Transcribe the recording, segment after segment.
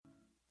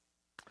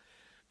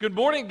Good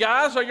morning,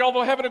 guys. Are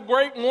y'all having a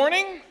great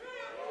morning?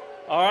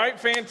 All right,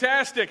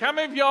 fantastic. How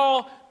many of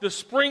y'all, the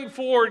spring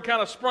forward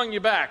kind of sprung you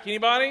back?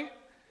 Anybody?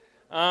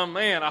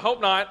 Man, I hope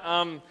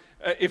not.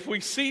 If we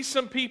see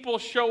some people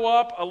show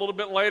up a little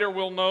bit later,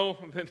 we'll know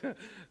that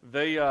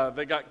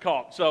they got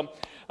caught. So,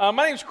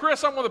 my name's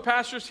Chris. I'm one of the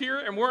pastors here,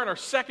 and we're in our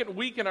second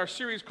week in our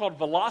series called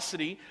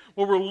Velocity,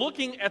 where we're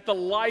looking at the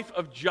life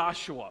of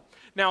Joshua.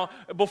 Now,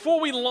 before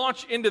we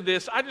launch into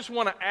this, I just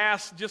want to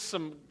ask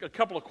a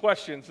couple of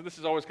questions, and this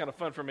is always kind of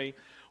fun for me.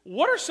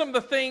 What are some of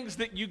the things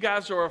that you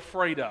guys are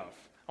afraid of?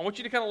 I want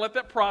you to kind of let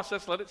that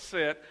process, let it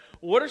sit.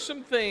 What are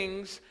some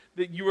things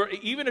that you are,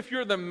 even if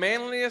you're the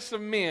manliest of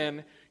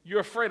men,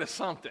 you're afraid of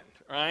something,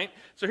 right?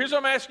 So here's what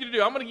I'm asking you to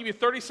do. I'm going to give you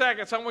 30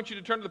 seconds. I want you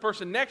to turn to the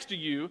person next to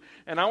you,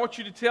 and I want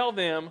you to tell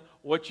them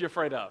what you're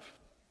afraid of.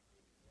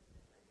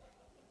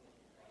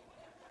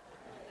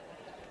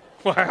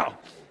 Wow.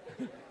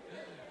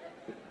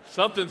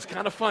 Something's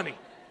kind of funny.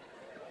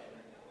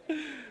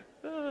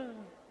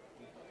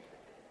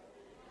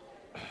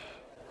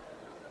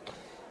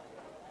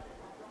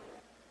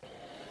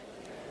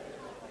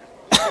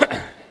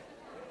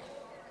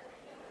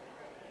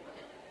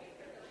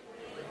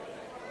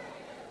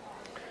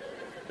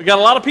 We got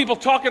a lot of people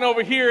talking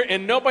over here,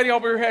 and nobody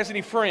over here has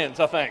any friends,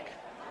 I think.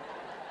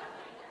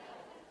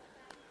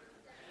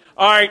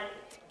 All right,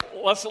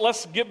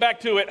 let's get back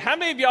to it. How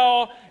many of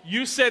y'all,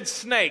 you said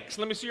snakes?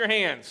 Let me see your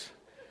hands.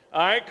 All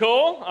right, cool.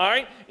 All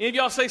right. Any of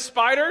y'all say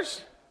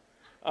spiders?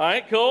 All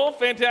right, cool.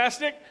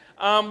 Fantastic.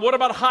 What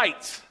about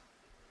heights?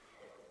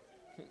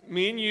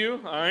 Me and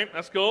you. All right,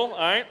 that's cool. All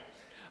right.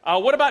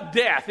 What about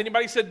death?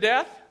 Anybody said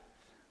death?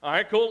 All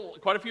right, cool.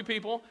 Quite a few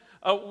people.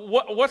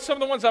 What's some of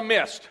the ones I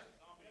missed?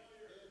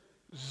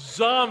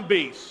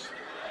 Zombies.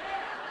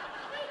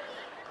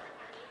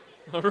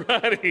 All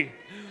righty.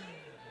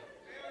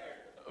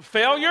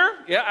 Failure?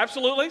 Yeah,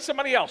 absolutely.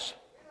 Somebody else.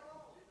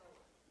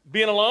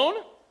 Being alone?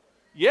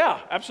 Yeah,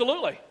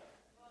 absolutely.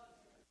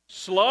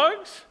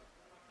 Slugs?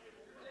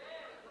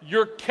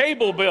 Your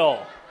cable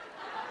bill.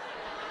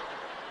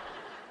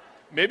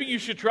 Maybe you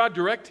should try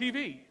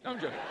DirecTV. No, I'm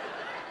joking.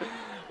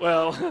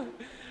 Well,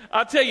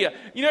 I'll tell you,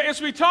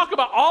 as we talk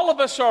about, all of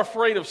us are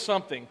afraid of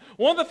something.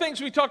 One of the things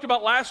we talked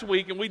about last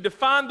week, and we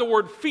defined the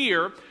word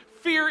fear,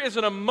 fear is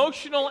an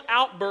emotional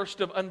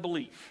outburst of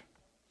unbelief.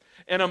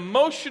 An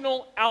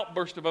emotional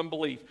outburst of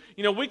unbelief.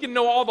 We can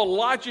know all the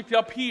logic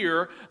up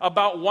here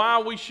about why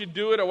we should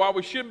do it or why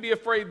we shouldn't be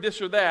afraid of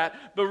this or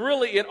that, but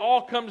really it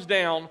all comes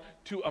down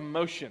to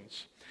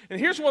emotions. And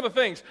here's one of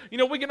the things.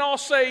 We can all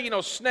say,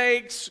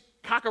 snakes,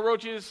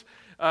 cockroaches,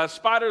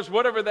 spiders,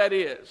 whatever that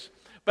is.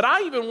 But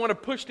I even want to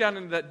push down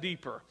into that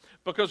deeper,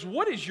 because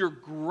what is your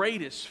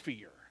greatest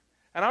fear?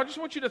 And I just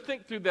want you to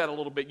think through that a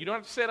little bit. You don't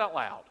have to say it out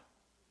loud.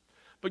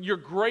 But your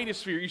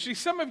greatest fear. You see,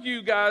 some of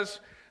you guys,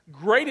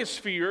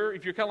 greatest fear,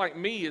 if you're kind of like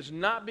me, is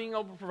not being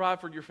able to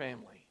provide for your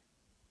family.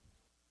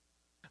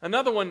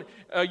 Another one,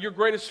 your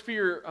greatest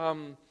fear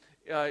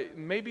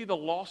may be the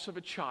loss of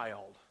a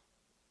child.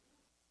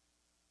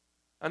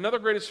 Another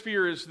greatest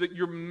fear is that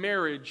your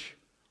marriage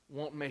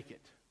won't make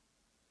it.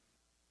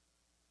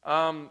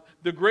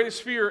 The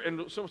greatest fear,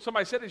 and so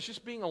somebody said, is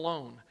just being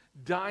alone,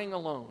 dying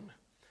alone,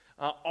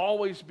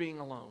 always being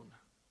alone.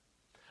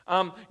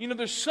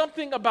 There's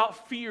something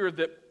about fear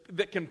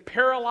that can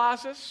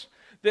paralyze us,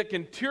 that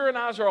can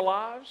tyrannize our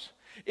lives.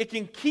 It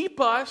can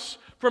keep us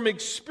from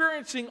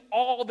experiencing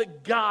all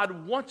that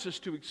God wants us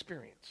to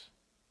experience.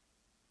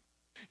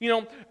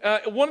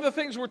 One of the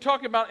things we're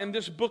talking about in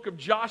this book of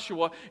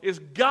Joshua is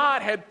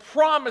God had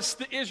promised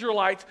the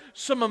Israelites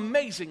some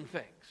amazing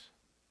things.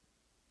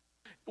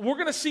 We're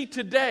going to see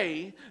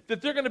today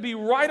that they're going to be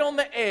right on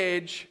the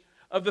edge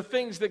of the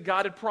things that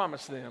God had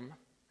promised them.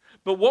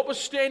 But what was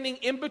standing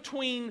in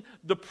between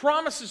the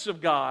promises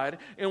of God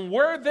and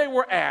where they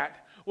were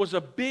at was a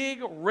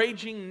big,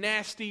 raging,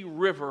 nasty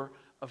river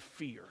of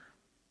fear.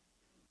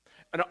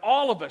 And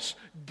all of us,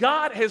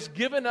 God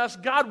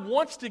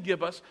wants to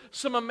give us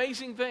some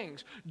amazing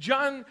things.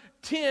 John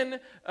 10,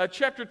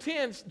 chapter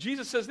 10,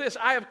 Jesus says this,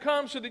 I have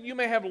come so that you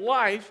may have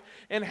life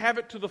and have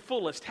it to the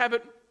fullest, have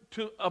it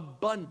to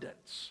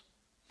abundance.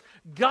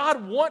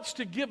 God wants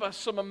to give us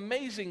some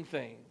amazing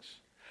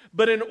things.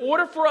 But in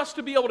order for us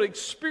to be able to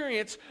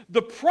experience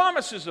the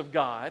promises of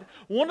God,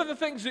 one of the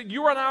things that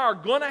you and I are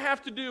going to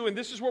have to do, and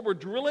this is where we're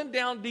drilling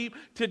down deep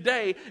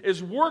today,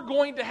 is we're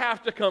going to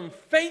have to come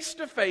face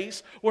to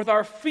face with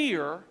our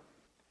fear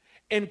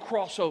and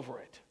cross over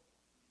it.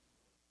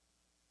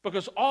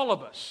 Because all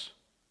of us,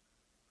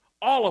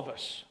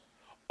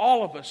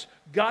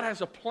 God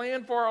has a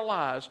plan for our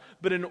lives,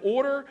 but in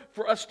order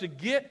for us to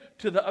get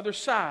to the other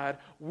side,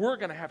 we're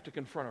going to have to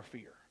confront our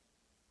fear,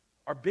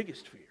 our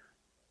biggest fear.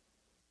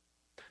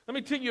 Let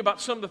me tell you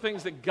about some of the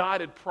things that God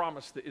had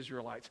promised the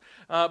Israelites.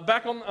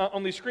 Back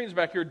on these screens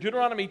back here,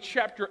 Deuteronomy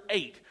chapter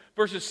 8,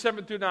 verses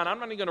 7 through 9. I'm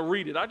not even going to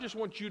read it. I just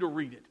want you to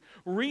read it.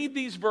 Read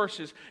these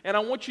verses, and I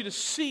want you to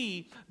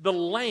see the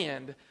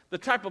land, the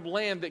type of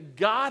land that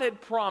God had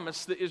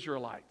promised the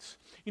Israelites.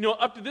 You know,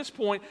 up to this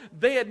point,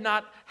 they had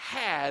not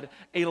had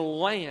a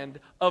land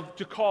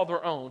to call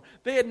their own.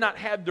 They had not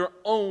had their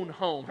own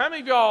home. How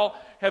many of y'all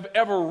have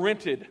ever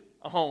rented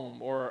a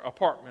home or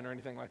apartment or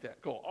anything like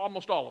that? Cool.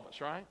 Almost all of us,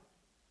 right?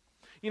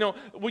 You know,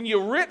 when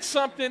you rent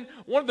something,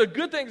 one of the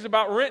good things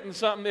about renting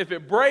something, if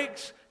it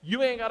breaks,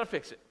 you ain't got to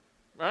fix it,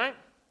 right?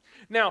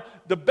 Now,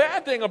 the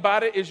bad thing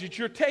about it is that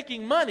you're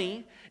taking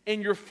money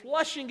and you're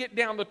flushing it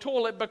down the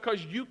toilet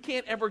because you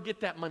can't ever get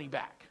that money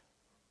back.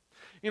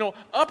 You know,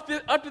 up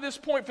to this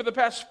point, for the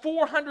past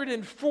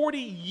 440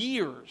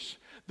 years,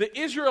 the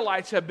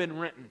Israelites have been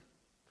renting.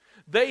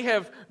 They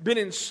have been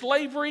in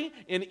slavery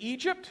in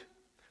Egypt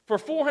for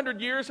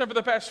 400 years, and for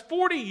the past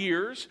 40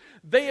 years,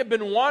 they have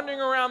been wandering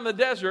around the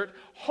desert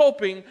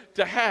hoping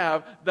to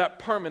have that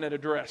permanent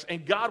address.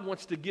 And God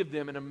wants to give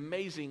them an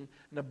amazing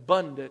and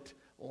abundant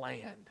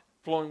land,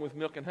 flowing with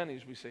milk and honey,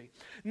 as we see.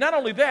 Not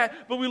only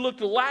that, but we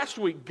looked last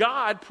week,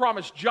 God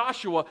promised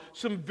Joshua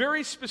some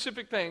very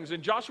specific things.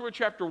 In Joshua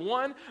chapter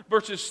 1,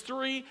 verses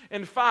 3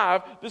 and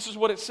 5, this is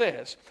what it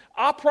says.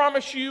 I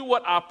promise you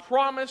what I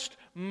promised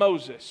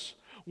Moses.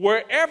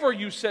 Wherever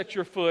you set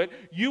your foot,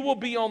 you will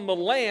be on the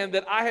land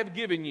that I have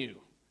given you.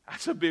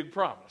 That's a big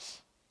promise.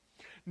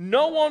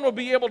 No one will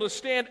be able to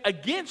stand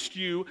against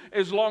you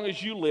as long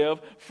as you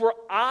live, for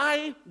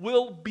I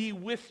will be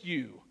with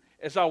you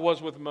as I was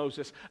with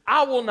Moses.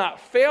 I will not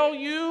fail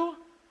you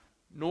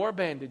nor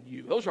abandon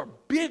you. Those are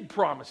big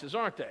promises,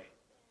 aren't they?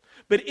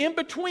 But in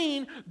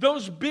between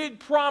those big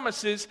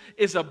promises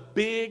is a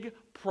big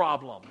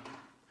problem.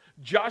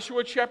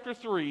 Joshua chapter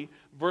 3,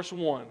 verse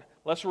 1.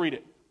 Let's read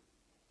it.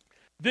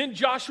 Then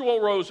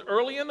Joshua rose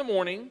early in the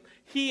morning.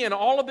 He and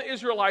all of the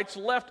Israelites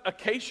left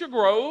Acacia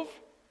Grove,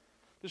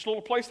 this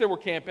little place they were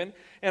camping,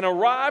 and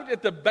arrived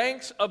at the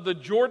banks of the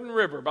Jordan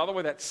River. By the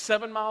way, that's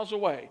 7 miles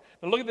away.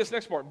 Now look at this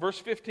next part, verse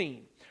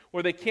 15,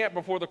 where they camped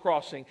before the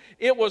crossing.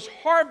 It was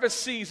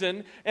harvest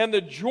season, and the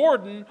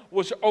Jordan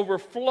was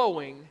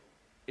overflowing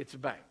its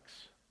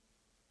banks.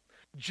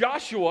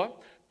 Joshua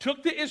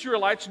took the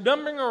Israelites,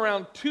 numbering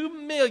around 2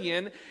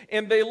 million,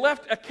 and they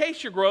left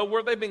Acacia Grove,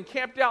 where they've been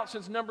camped out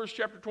since Numbers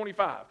chapter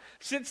 25.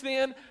 Since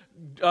then,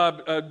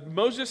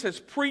 Moses has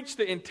preached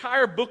the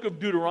entire book of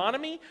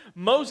Deuteronomy.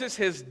 Moses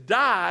has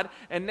died,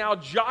 and now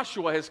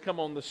Joshua has come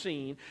on the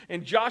scene.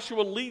 And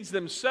Joshua leads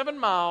them 7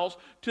 miles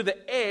to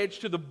the edge,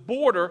 to the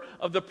border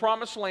of the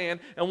promised land.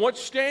 And what's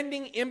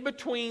standing in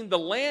between the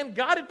land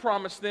God had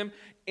promised them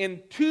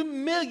and 2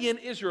 million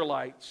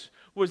Israelites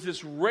was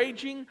this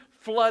raging,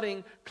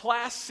 flooding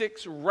Class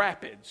 6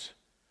 rapids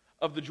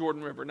of the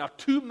Jordan River. Now,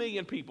 2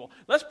 million people.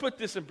 Let's put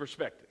this in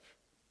perspective.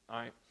 All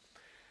right.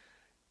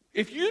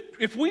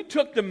 If we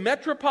took the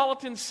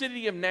metropolitan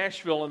city of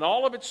Nashville and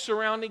all of its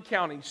surrounding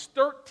counties,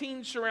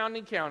 13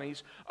 surrounding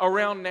counties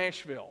around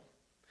Nashville,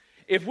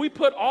 if we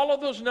put all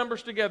of those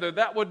numbers together,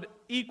 that would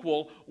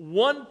equal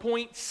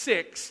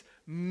 1.6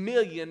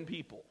 million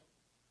people.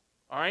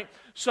 All right?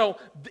 So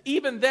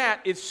even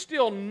that is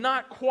still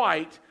not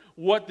quite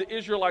what the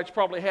Israelites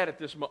probably had at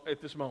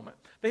this moment.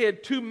 They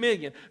had 2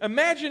 million.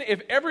 Imagine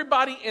if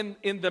everybody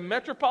in the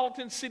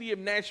metropolitan city of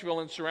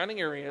Nashville and surrounding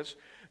areas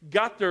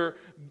got their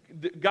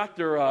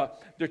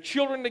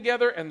children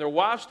together and their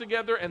wives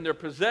together and their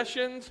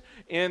possessions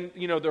and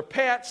their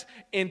pets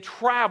and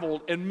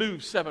traveled and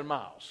moved 7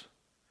 miles.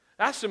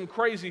 That's some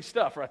crazy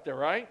stuff right there,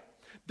 right?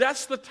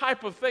 That's the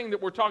type of thing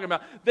that we're talking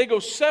about. They go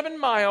 7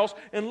 miles,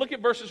 and look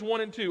at verses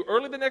 1 and 2.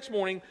 Early the next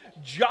morning,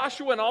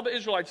 Joshua and all the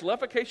Israelites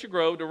left Acacia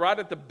Grove to ride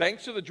at the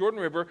banks of the Jordan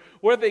River,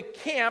 where they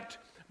camped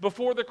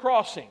before the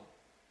crossing.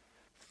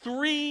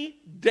 3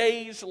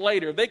 days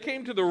later, they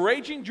came to the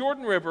raging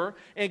Jordan River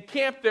and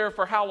camped there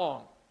for how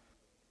long?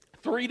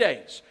 3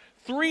 days.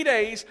 3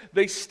 days,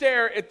 they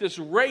stare at this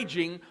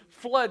raging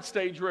flood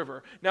stage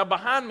river. Now,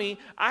 behind me,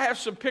 I have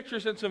some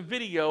pictures and some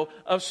video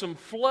of some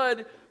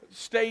flood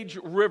stage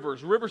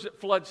rivers at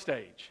flood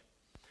stage.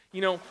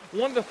 You know,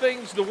 one of the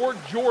things, the word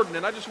Jordan,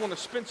 and I just want to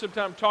spend some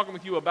time talking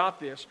with you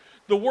about this.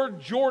 The word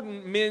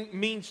Jordan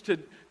means to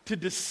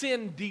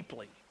descend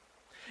deeply.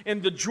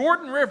 And the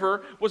Jordan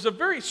River was a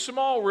very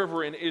small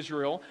river in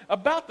Israel,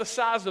 about the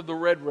size of the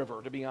Red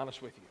River, to be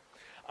honest with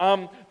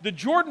you. The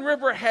Jordan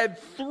River had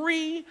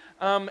 3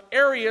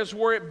 areas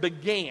where it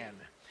began.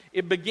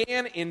 It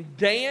began in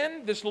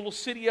Dan, this little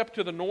city up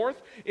to the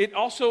north. It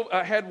also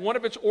had one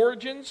of its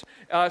origins,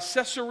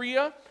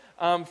 Caesarea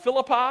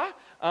Philippi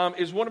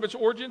is one of its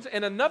origins.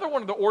 And another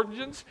one of the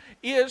origins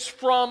is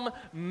from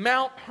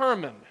Mount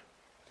Hermon.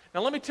 Now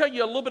let me tell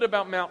you a little bit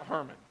about Mount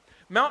Hermon.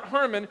 Mount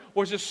Hermon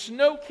was a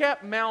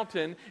snow-capped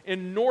mountain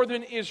in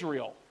northern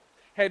Israel.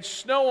 Had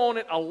snow on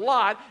it a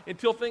lot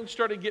until things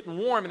started getting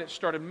warm and it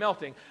started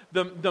melting.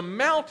 The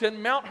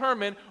mountain, Mount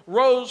Hermon,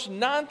 rose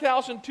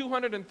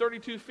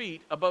 9,232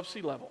 feet above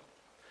sea level.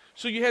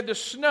 So you had the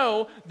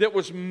snow that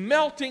was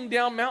melting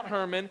down Mount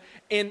Hermon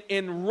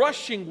and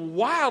rushing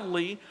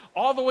wildly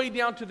all the way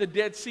down to the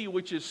Dead Sea,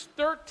 which is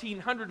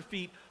 1,300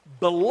 feet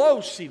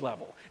below sea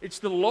level. It's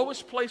the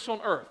lowest place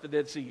on earth, the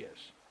Dead Sea is.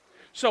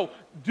 So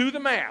do the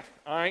math,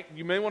 all right?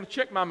 You may want to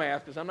check my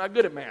math because I'm not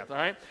good at math, all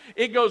right?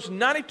 It goes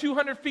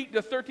 9,200 feet to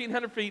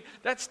 1,300 feet.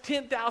 That's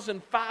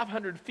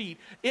 10,500 feet.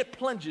 It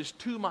plunges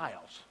 2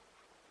 miles.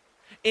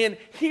 And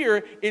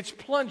here, it's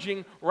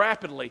plunging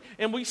rapidly.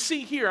 And we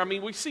see here,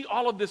 we see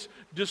all of this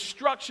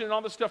destruction and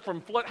all this stuff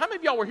from flood. How many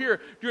of y'all were here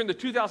during the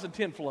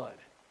 2010 flood?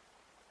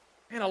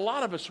 And a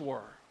lot of us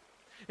were.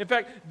 In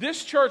fact,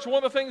 this church,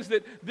 one of the things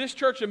that this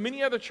church and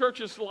many other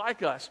churches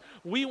like us,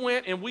 we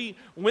went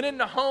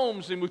into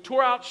homes and we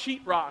tore out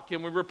sheetrock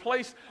and we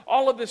replaced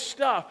all of this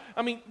stuff.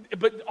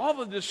 But all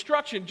the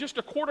destruction just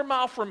a quarter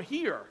mile from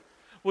here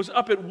was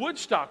up at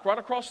Woodstock, right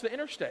across the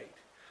interstate.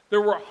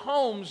 There were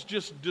homes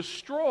just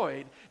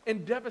destroyed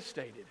and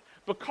devastated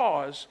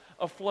because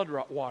of flood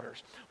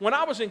waters. When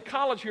I was in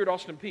college here at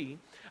Austin Peay,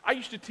 I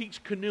used to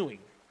teach canoeing.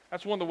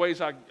 That's one of the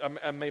ways I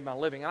made my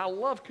living, and I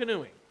love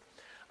canoeing.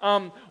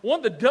 One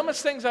of the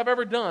dumbest things I've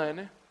ever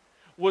done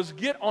was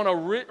get on a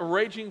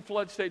raging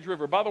flood stage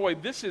river. By the way,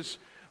 this is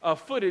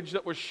footage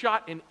that was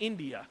shot in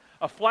India.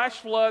 A flash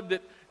flood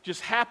that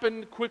just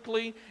happened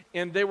quickly,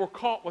 and they were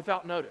caught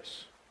without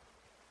notice.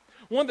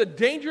 One of the most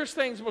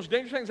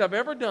dangerous things I've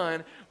ever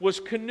done was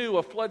canoe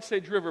a flood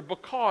stage river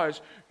because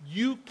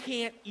you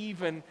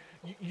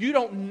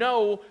don't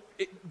know.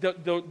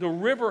 The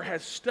river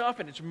has stuff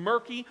and it's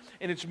murky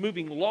and it's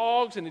moving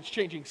logs and it's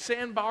changing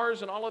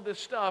sandbars and all of this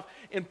stuff,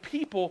 and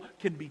people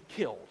can be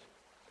killed.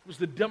 It was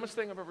the dumbest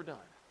thing I've ever done.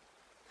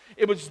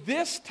 It was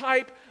this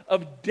type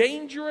of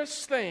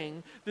dangerous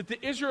thing that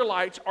the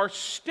Israelites are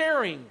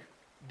staring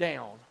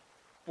down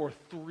for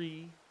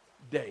 3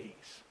 days.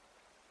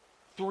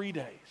 3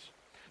 days.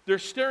 They're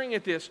staring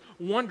at this,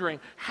 wondering,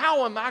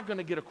 how am I going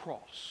to get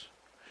across?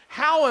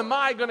 How am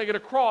I going to get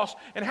across,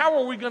 and how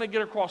are we going to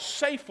get across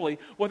safely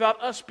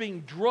without us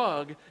being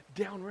drugged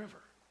downriver?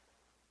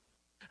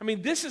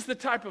 This is the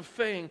type of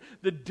thing,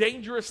 the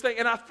dangerous thing.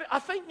 And I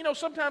think,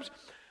 sometimes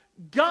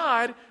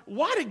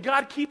why did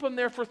God keep them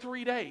there for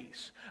 3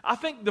 days? I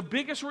think the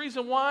biggest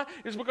reason why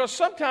is because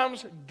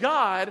sometimes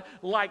God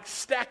likes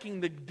stacking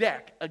the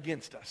deck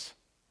against us.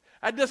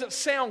 That doesn't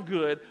sound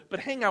good, but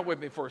hang out with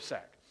me for a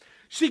sec.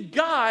 See,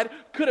 God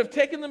could have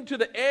taken them to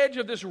the edge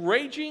of this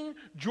raging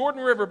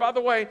Jordan River. By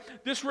the way,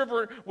 this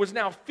river was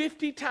now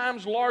 50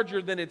 times larger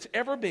than it's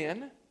ever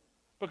been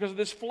because of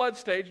this flood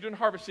stage during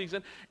harvest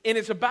season, and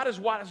it's about as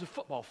wide as a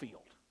football field.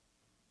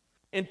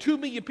 And 2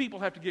 million people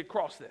have to get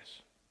across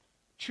this.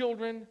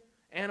 Children,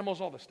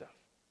 animals, all this stuff.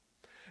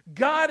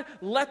 God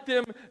let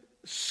them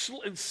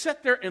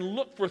sit there and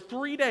look for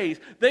 3 days.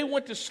 They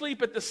went to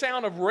sleep at the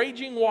sound of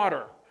raging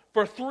water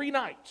for 3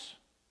 nights.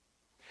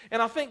 And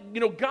I think,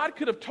 God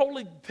could have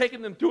totally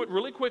taken them through it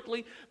really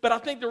quickly, but I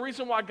think the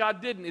reason why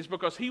God didn't is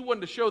because He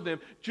wanted to show them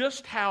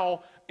just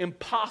how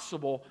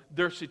impossible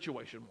their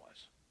situation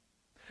was.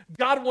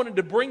 God wanted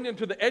to bring them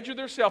to the edge of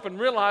themselves and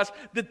realize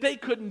that they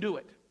couldn't do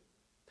it,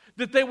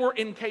 that they were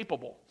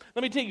incapable.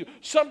 Let me tell you,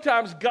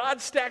 sometimes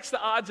God stacks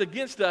the odds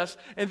against us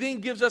and then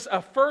gives us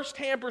a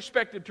first-hand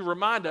perspective to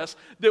remind us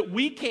that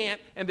we can't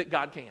and that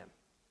God can.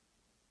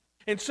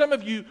 And some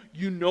of you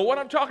know what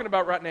I'm talking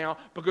about right now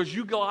because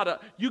you got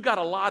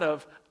a lot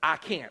of I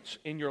can'ts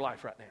in your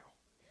life right now.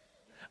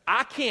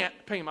 I can't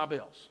pay my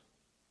bills.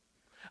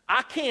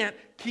 I can't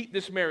keep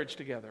this marriage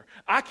together.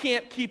 I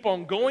can't keep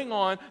on going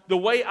on the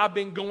way I've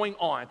been going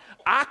on.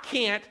 I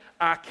can't.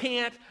 I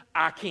can't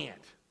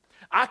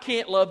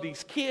love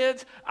these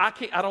kids. I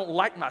don't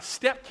like my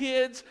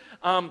stepkids.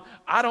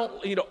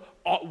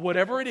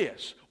 Whatever it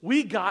is,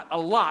 we got a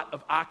lot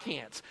of I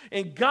can'ts.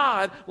 And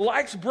God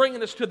likes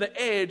bringing us to the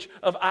edge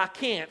of I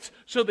can'ts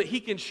so that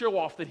He can show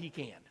off that He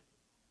can.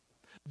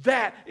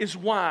 That is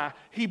why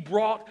He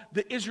brought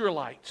the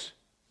Israelites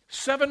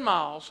 7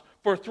 miles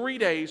for 3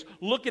 days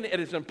looking at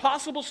this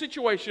impossible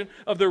situation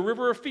of the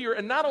river of fear.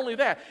 And not only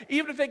that,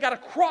 even if they got to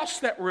cross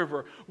that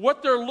river,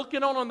 what they're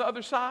looking on the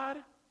other side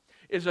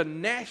is a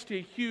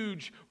nasty,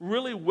 huge,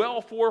 really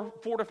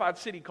well-fortified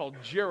city called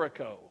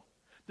Jericho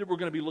that we're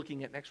going to be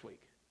looking at next week.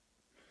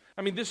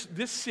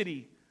 This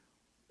city,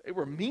 there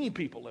were mean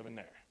people living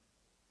there,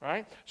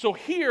 right? So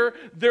here,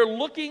 they're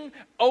looking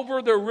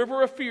over the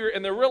river of fear,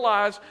 and they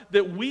realize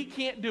that we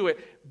can't do it,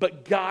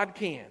 but God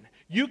can.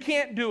 You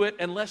can't do it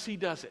unless He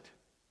does it.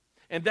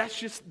 And that's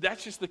just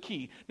the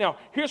key. Now,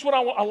 here's what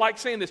I like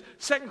saying this.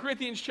 2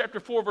 Corinthians chapter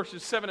 4,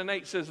 verses 7 and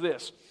 8 says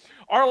this.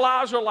 Our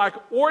lives are like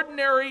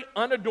ordinary,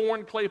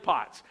 unadorned clay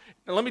pots.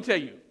 Now, let me tell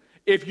you,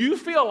 if you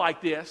feel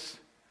like this,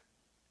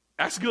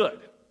 that's good.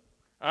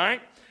 All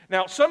right?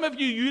 Now, some of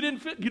you,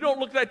 you don't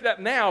look like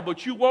that now,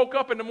 but you woke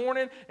up in the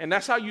morning and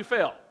that's how you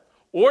felt.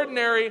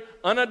 Ordinary,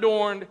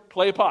 unadorned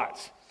clay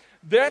pots.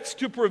 That's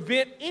to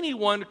prevent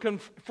anyone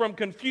from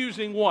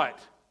confusing what?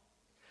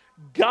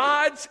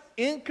 God's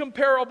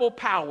incomparable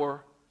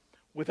power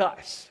with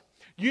us.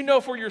 You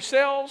know for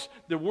yourselves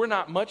that we're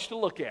not much to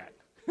look at.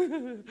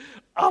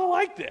 I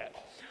like that.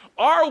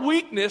 Our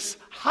weakness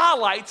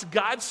highlights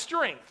God's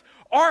strength.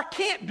 Our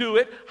can't do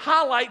it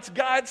highlights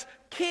God's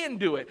can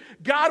do it.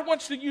 God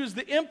wants to use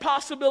the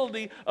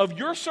impossibility of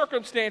your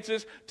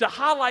circumstances to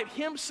highlight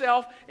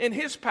himself and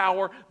his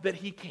power that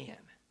he can.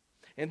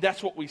 And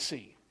that's what we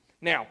see.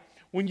 Now,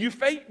 when you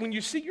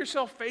see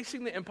yourself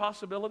facing the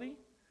impossibility,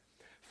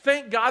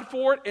 thank God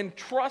for it and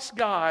trust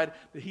God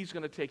that he's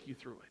going to take you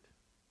through it.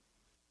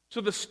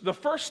 So the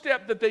first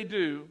step that they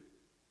do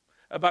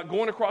about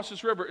going across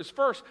this river is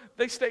first,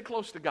 they stay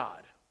close to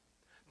God.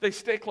 They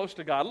stay close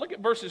to God. Look at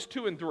verses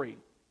 2 and 3.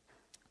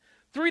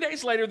 3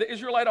 days later, the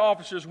Israelite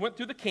officers went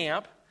through the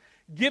camp,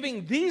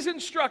 giving these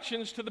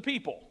instructions to the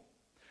people.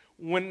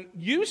 When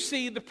you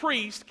see the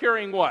priest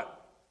carrying what?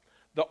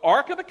 The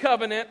Ark of the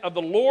Covenant of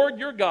the Lord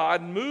your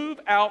God, move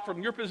out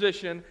from your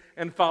position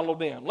and follow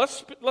them.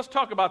 Let's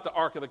talk about the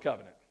Ark of the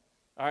Covenant.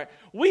 All right?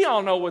 We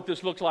all know what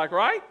this looks like,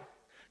 right?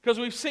 Because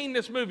we've seen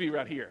this movie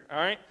right here. All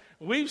right?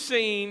 We've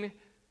seen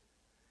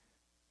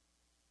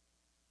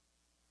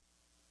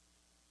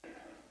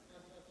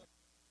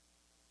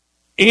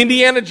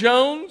Indiana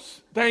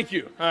Jones. Thank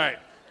you. All right.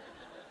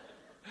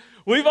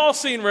 We've all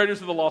seen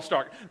Raiders of the Lost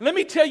Ark. Let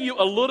me tell you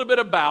a little bit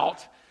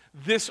about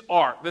this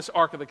Ark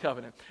of the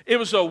Covenant. It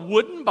was a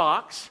wooden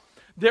box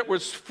that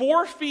was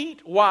 4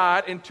 feet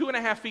wide and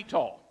 2.5 feet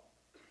tall.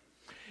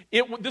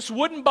 This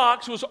wooden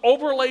box was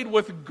overlaid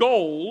with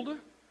gold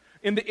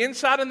in the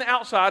inside and the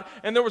outside,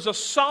 and there was a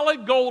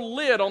solid gold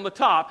lid on the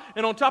top,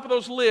 and on top of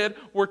those lid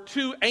were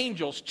 2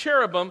 angels,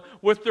 cherubim,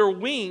 with their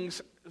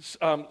wings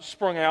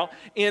sprung out,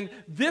 and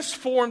this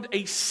formed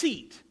a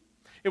seat.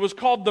 It was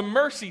called the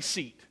mercy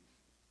seat.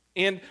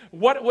 And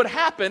what would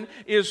happen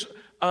is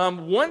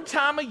one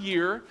time a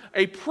year,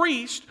 a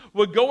priest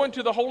would go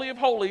into the Holy of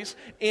Holies,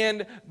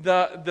 and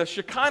the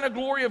Shekinah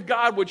glory of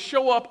God would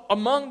show up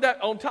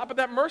on top of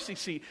that mercy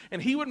seat,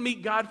 and he would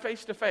meet God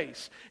face to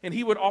face, and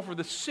he would offer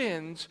the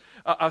sins,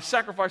 a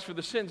sacrifice for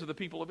the sins of the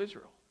people of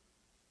Israel.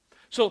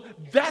 So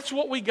that's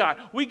what we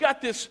got. We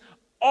got this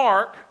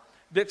ark.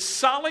 That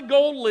solid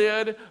gold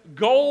lid,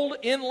 gold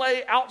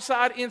inlay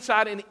outside,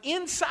 inside, and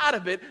inside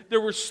of it, there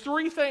was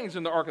 3 things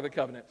in the Ark of the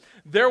Covenant.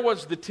 There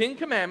was the 10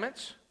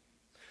 Commandments.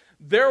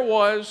 There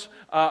was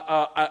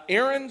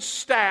Aaron's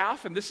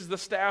staff, and this is the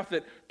staff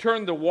that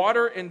turned the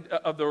water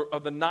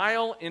of the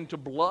Nile into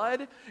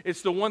blood.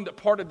 It's the one that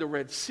parted the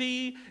Red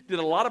Sea, did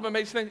a lot of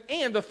amazing things.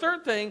 And the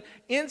third thing,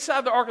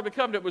 inside the Ark of the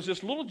Covenant was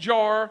this little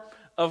jar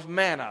of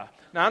manna.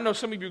 Now, I know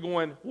some of you are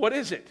going, what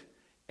is it?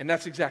 And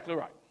that's exactly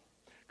right.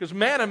 Because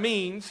manna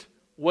means,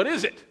 what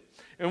is it?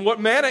 And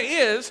what manna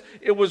is,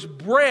 it was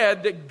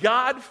bread that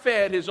God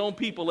fed his own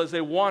people as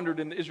they wandered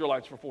in the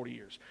Israelites for 40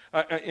 years,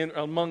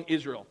 among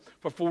Israel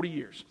for 40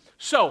 years.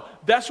 So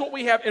that's what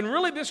we have. And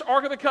really this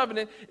Ark of the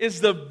Covenant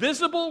is the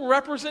visible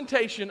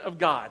representation of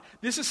God.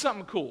 This is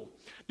something cool.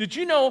 Did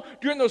you know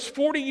during those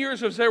 40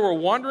 years as they were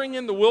wandering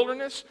in the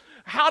wilderness,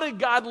 how did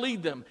God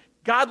lead them?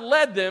 God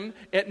led them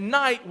at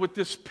night with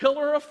this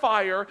pillar of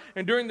fire,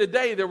 and during the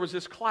day there was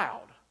this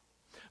cloud.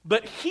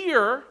 But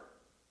here,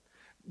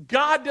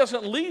 God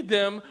doesn't lead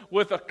them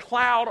with a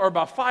cloud or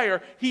by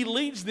fire. He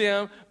leads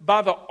them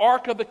by the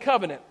Ark of the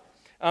Covenant.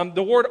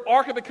 The word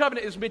Ark of the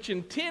Covenant is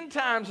mentioned 10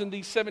 times in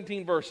these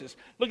 17 verses.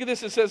 Look at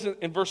this. It says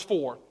in verse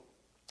 4,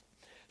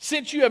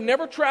 since you have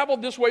never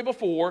traveled this way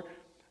before,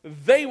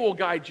 they will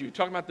guide you.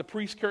 Talking about the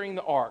priest carrying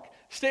the ark.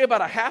 Stay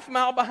about a half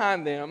mile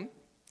behind them,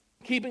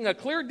 keeping a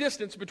clear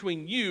distance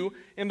between you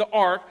and the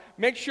ark.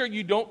 Make sure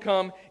you don't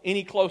come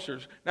any closer.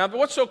 Now,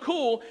 what's so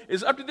cool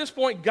is up to this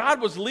point,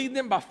 God was leading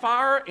them by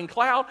fire and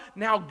cloud.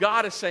 Now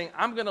God is saying,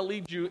 I'm going to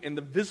lead you in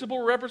the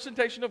visible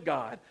representation of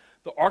God.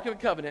 The Ark of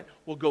the Covenant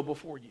will go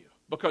before you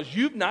because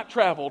you've not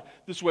traveled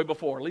this way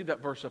before. Leave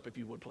that verse up if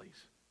you would,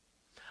 please.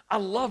 I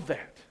love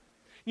that.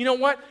 You know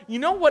what? You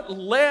know what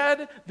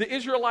led the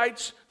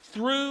Israelites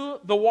through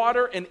the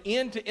water and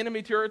into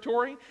enemy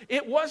territory?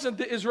 It wasn't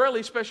the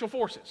Israeli special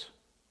forces.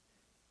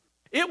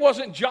 It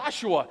wasn't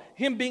Joshua,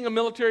 him being a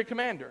military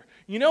commander.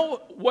 You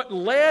know what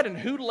led and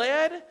who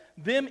led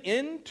them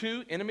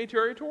into enemy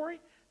territory?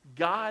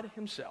 God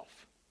himself.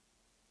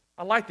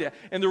 I like that.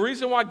 And the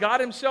reason why God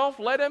himself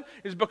led them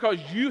is because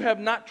you have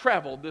not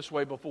traveled this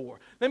way before.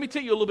 Let me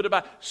tell you a little bit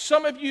about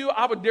some of you,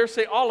 I would dare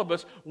say all of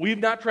us, we've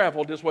not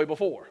traveled this way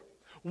before.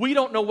 We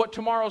don't know what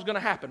tomorrow is going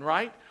to happen,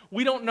 right?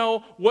 We don't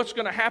know what's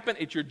going to happen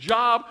at your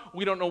job.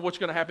 We don't know what's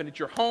going to happen at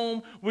your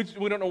home. We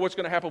don't know what's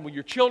going to happen with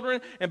your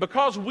children. And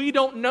because we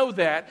don't know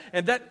that,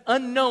 and that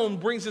unknown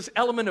brings this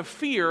element of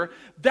fear,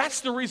 that's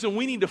the reason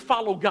we need to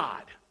follow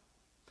God.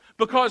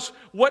 Because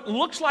what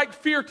looks like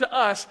fear to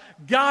us,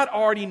 God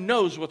already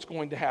knows what's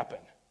going to happen.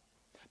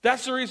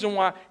 That's the reason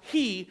why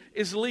he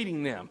is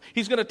leading them.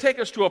 He's going to take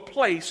us to a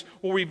place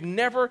where we've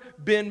never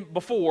been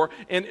before.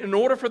 And in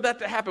order for that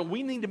to happen,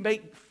 we need to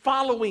make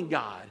following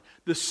God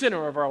the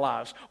center of our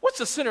lives. What's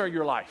the center of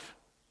your life?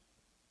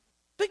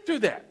 Think through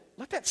that.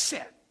 Let that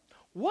sit.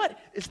 What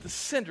is the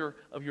center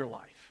of your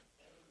life?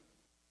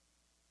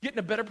 Getting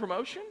a better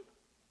promotion?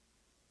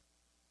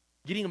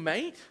 Getting a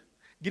mate?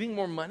 Getting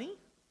more money?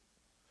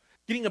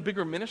 Getting a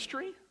bigger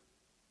ministry?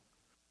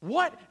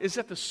 What is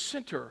at the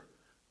center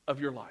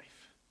of your life?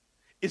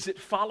 Is it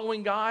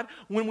following God?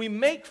 When we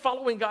make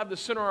following God the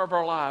center of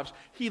our lives,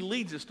 He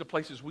leads us to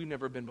places we've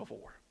never been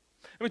before.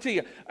 Let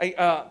me tell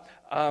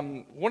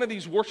you, one of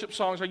these worship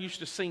songs I used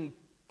to sing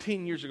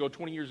 10 years ago,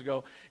 20 years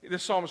ago,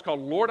 this song was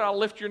called, Lord, I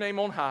lift your name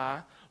on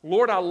high.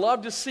 Lord, I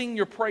love to sing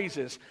your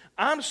praises.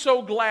 I'm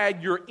so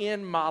glad you're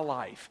in my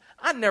life.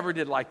 I never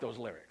did like those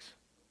lyrics.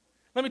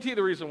 Let me tell you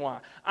the reason why.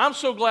 I'm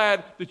so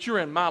glad that you're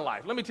in my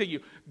life. Let me tell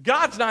you,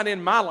 God's not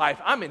in my life.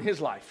 I'm in His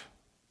life.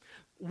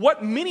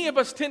 What many of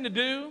us tend to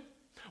do,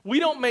 we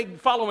don't make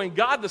following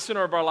God the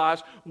center of our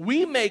lives.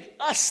 We make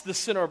us the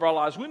center of our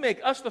lives. We make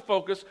us the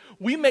focus.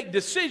 We make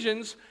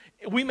decisions.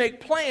 We make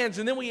plans,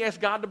 and then we ask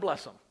God to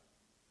bless them.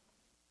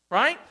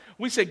 Right?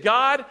 We say,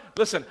 God,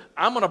 listen,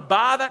 I'm going to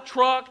buy that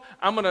truck.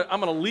 I'm going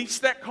to lease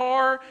that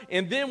car.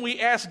 And then we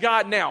ask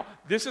God, now,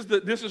 this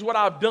is what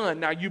I've done.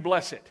 Now you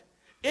bless it.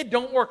 It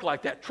don't work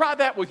like that. Try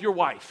that with your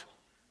wife.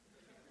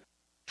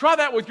 Try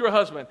that with your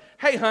husband.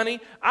 Hey, honey,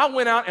 I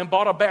went out and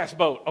bought a bass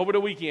boat over the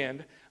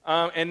weekend,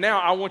 and now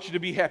I want you to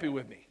be happy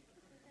with me.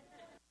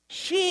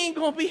 She ain't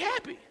going to be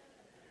happy,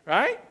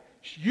 right?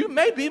 You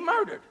may be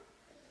murdered,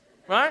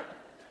 right?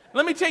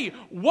 Let me tell you,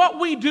 what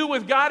we do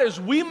with God is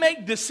we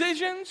make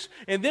decisions,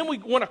 and then we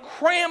want to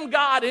cram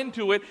God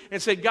into it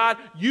and say, God,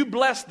 you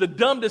bless the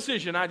dumb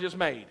decision I just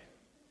made.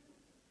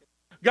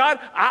 God,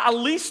 I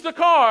leased the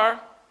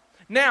car.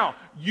 Now,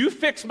 you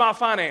fix my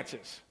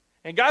finances.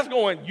 And God's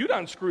going, you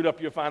done screwed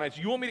up your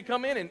finances. You want me to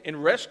come in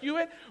and rescue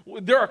it?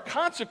 There are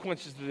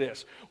consequences to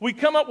this. We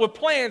come up with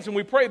plans and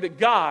we pray that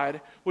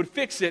God would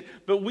fix it,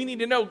 but we need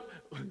to know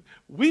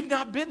we've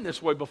not been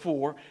this way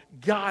before.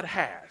 God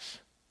has.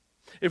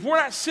 If we're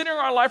not centering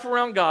our life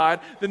around God,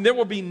 then there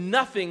will be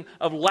nothing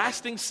of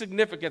lasting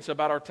significance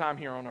about our time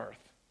here on earth.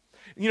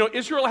 You know,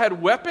 Israel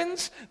had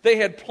weapons, they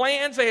had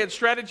plans, they had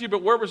strategy,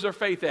 but where was their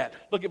faith at?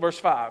 Look at verse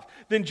 5.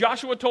 Then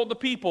Joshua told the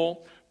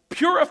people,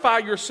 purify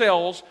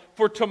yourselves,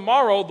 for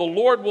tomorrow the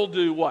Lord will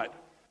do what?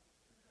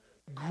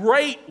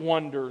 Great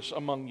wonders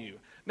among you.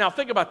 Now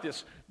think about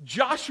this.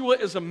 Joshua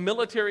is a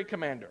military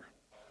commander.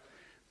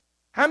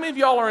 How many of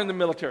y'all are in the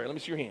military? Let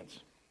me see your hands.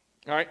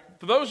 All right.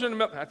 For those who are in the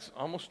military, that's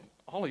almost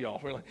all of y'all,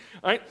 really.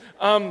 All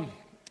right.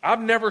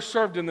 I've never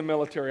served in the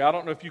military. I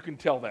don't know if you can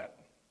tell that.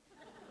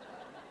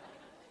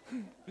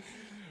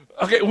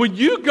 Okay, when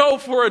you go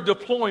for a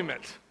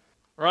deployment,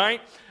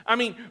 right? I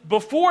mean,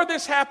 before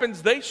this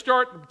happens, they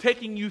start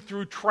taking you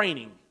through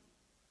training.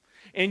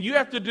 And you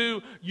have to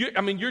do,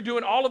 you're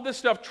doing all of this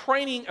stuff,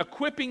 training,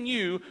 equipping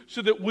you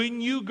so that when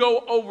you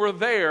go over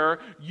there,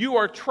 you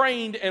are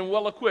trained and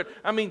well equipped.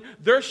 I mean,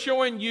 they're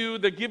showing you,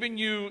 they're giving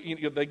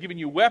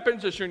you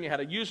weapons, they're showing you how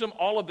to use them,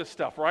 all of this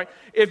stuff, right?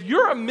 If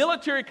you're a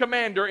military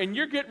commander and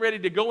you're getting ready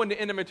to go into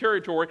enemy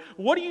territory,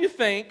 what do you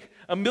think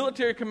a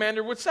military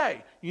commander would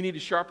say? You need to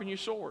sharpen your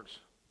swords.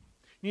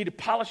 You need to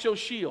polish those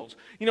shields.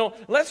 You know,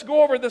 let's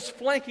go over this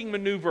flanking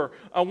maneuver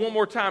one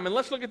more time, and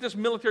let's look at this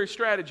military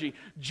strategy.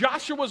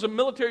 Joshua was a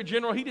military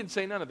general. He didn't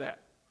say none of that.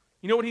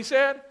 You know what he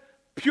said?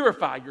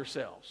 Purify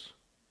yourselves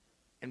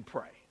and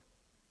pray.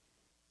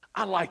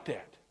 I like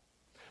that.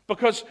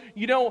 Because,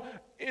 you know,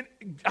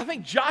 I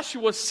think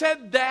Joshua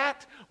said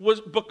that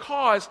was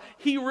because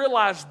he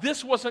realized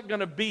this wasn't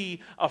going to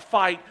be a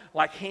fight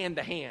like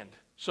hand-to-hand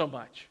so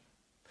much.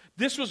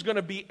 This was going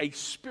to be a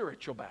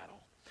spiritual battle.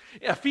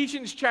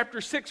 Ephesians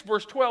chapter 6,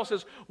 verse 12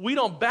 says, we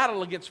don't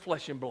battle against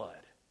flesh and blood.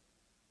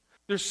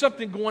 There's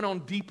something going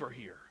on deeper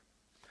here.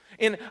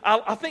 And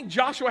I think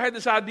Joshua had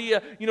this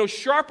idea, you know,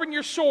 sharpen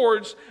your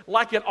swords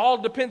like it all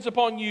depends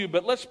upon you,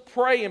 but let's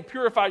pray and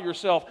purify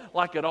yourself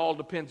like it all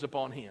depends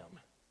upon Him.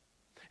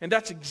 And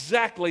that's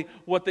exactly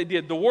what they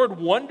did. The word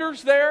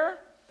wonders there,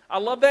 I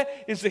love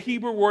that, is the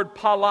Hebrew word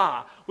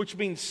pala, which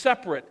means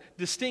separate,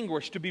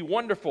 distinguished, to be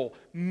wonderful,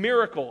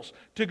 miracles,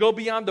 to go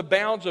beyond the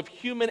bounds of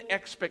human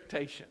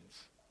expectations.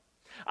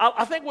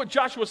 I think what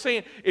Joshua was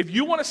saying, if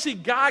you want to see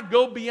God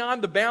go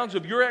beyond the bounds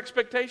of your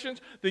expectations,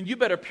 then you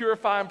better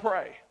purify and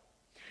pray.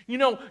 You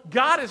know,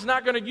 God is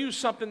not going to use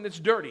something that's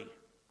dirty.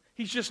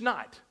 He's just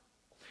not.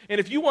 And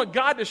if you want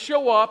God to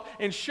show up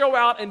and show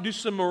out and do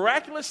some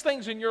miraculous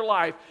things in your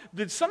life,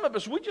 then some of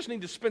us, we just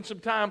need to spend some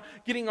time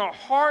getting our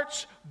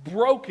hearts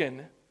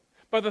broken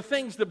by the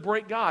things that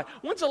break God.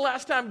 When's the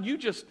last time you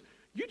just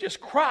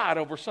cried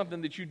over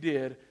something that you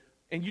did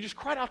and you just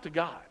cried out to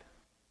God?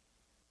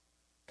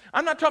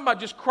 I'm not talking about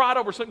just cried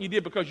over something you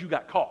did because you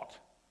got caught.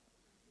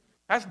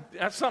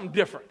 That's something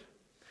different.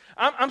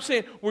 I'm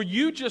saying where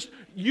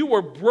you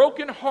were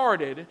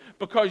brokenhearted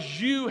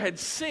because you had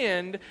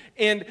sinned,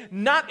 and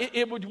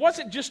it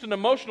wasn't just an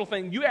emotional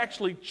thing. You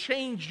actually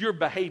changed your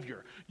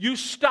behavior. You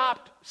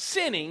stopped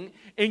sinning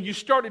and you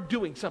started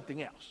doing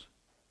something else.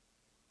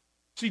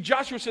 See,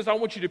 Joshua says, I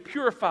want you to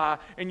purify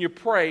and you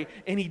pray,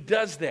 and he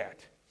does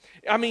that.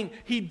 I mean,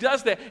 he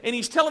does that, and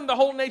he's telling the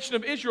whole nation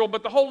of Israel,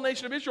 but the whole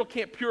nation of Israel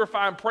can't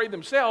purify and pray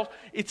themselves.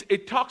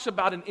 It talks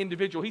about an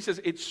individual. He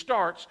says it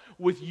starts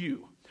with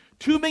you.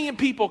 2 million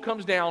people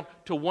comes down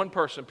to one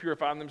person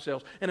purifying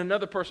themselves and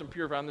another person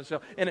purifying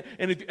themselves. And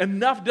if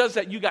enough does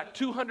that, you got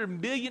 2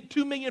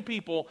 million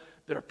people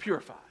that are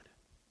purified.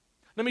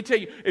 Let me tell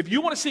you, if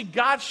you want to see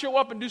God show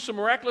up and do some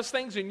miraculous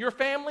things in your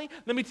family,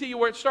 let me tell you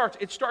where it starts.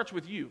 It starts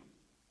with you.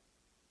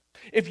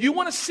 If you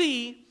want to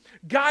see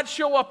God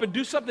show up and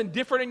do something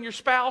different in your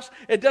spouse,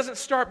 it doesn't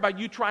start by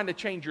you trying to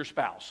change your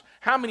spouse.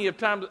 How many of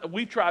times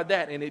we've tried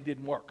that and it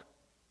didn't work?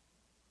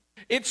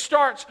 It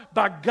starts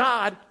by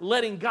God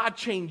letting God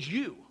change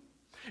you.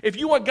 If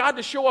you want God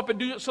to show up and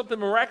do something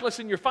miraculous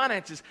in your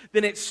finances,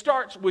 then it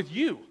starts with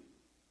you.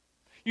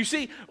 You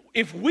see,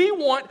 if we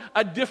want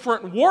a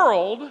different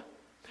world,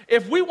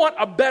 if we want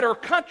a better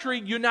country,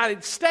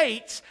 United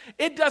States,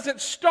 it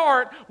doesn't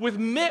start with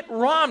Mitt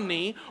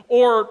Romney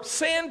or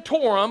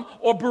Santorum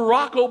or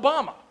Barack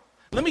Obama.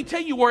 Let me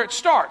tell you where it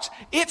starts.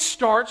 It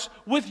starts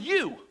with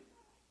you.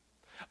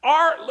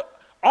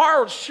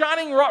 Our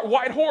shining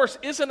white horse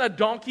isn't a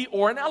donkey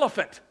or an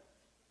elephant.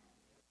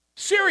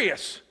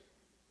 Serious.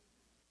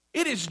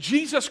 It is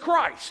Jesus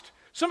Christ.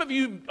 Some of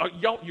you,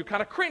 you're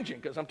kind of cringing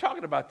because I'm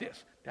talking about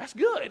this. That's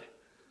good.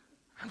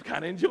 I'm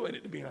kind of enjoying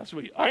it, to be honest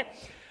with you. All right?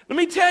 Let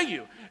me tell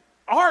you,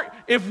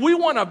 if we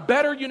want a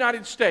better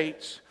United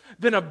States,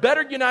 then a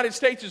better United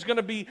States is going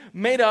to be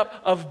made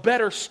up of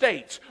better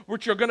states,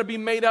 which are going to be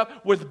made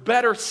up with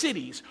better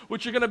cities,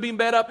 which are going to be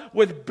made up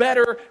with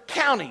better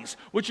counties,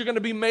 which are going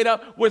to be made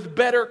up with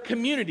better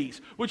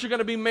communities, which are going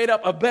to be made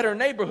up of better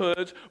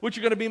neighborhoods, which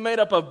are going to be made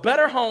up of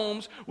better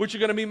homes, which are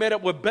going to be made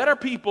up with better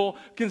people,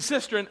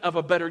 consistent of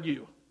a better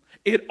you.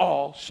 It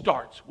all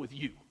starts with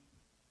you.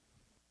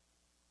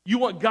 You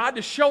want God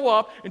to show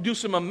up and do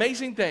some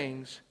amazing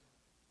things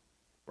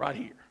right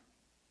here.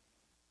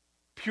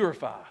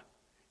 Purify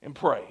and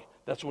pray.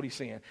 That's what he's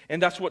saying.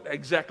 And that's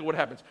exactly what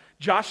happens.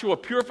 Joshua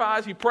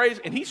purifies, he prays,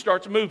 and he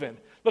starts moving.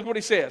 Look what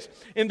he says.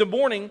 In the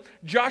morning,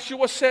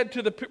 Joshua said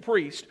to the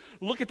priest,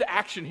 look at the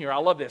action here. I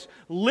love this.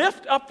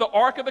 Lift up the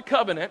Ark of the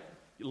Covenant,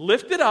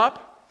 lift it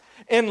up,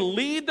 and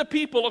lead the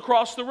people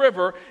across the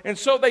river. And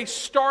so they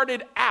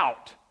started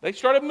out. They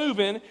started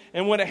moving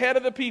and went ahead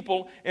of the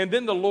people. And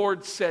then the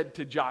Lord said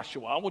to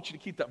Joshua, I want you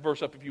to keep that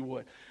verse up if you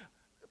would.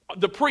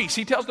 The priest,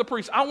 he tells the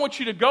priest, I want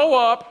you to go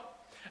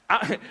up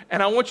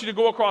and I want you to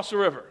go across the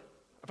river.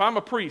 If I'm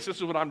a priest, this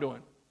is what I'm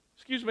doing.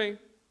 Excuse me,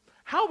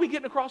 how are we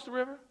getting across the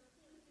river?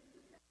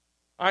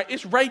 All right,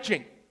 it's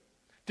raging.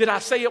 Did I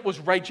say it was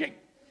raging?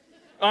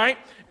 All right,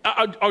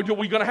 are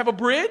we going to have a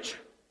bridge?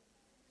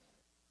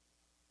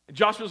 And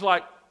Joshua's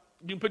like,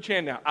 you can put your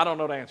hand down. I don't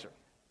know the answer.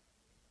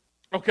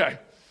 Okay.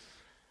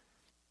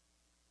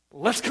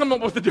 Let's come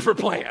up with a different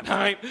plan, all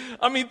right?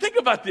 I mean, think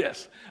about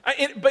this.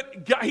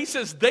 But he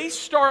says they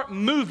start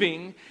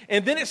moving,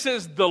 and then it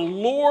says the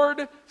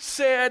Lord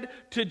said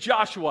to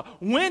Joshua.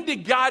 When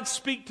did God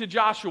speak to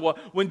Joshua?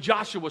 When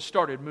Joshua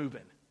started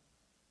moving.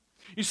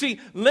 You see,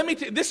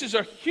 this is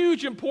a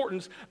huge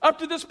importance. Up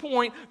to this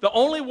point, the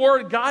only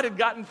word God had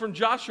gotten from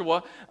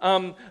Joshua,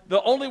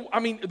 the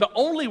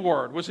only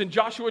word was in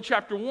Joshua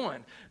chapter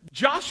 1.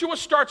 Joshua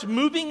starts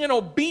moving in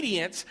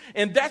obedience,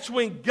 and that's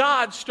when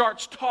God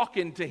starts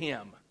talking to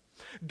him.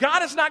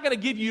 God is not going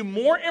to give you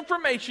more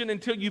information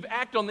until you've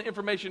acted on the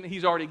information that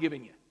he's already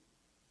given you.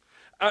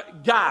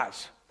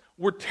 Guys,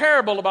 we're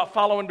terrible about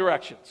following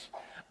directions.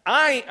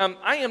 I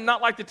am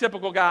not like the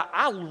typical guy.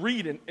 I'll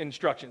read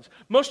instructions.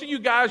 Most of you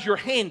guys, you're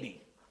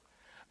handy.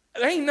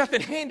 There ain't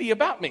nothing handy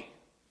about me,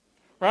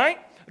 right?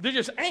 There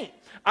just ain't.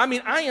 I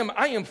mean, I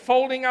am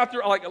folding out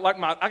there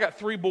I got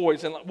 3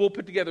 boys, and we'll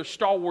put together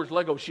Star Wars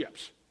Lego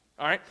ships.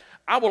 All right,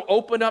 I will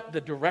open up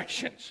the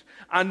directions.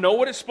 I know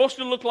what it's supposed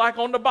to look like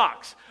on the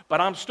box,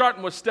 but I'm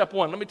starting with step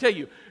 1. Let me tell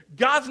you,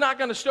 God's not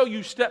going to show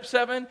you step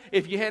 7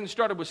 if you hadn't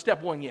started with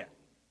step 1 yet.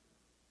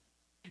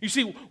 You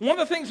see, one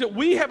of the things that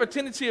we have a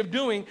tendency of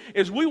doing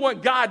is we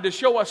want God to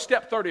show us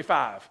step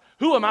 35.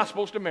 Who am I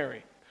supposed to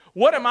marry?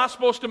 What am I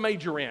supposed to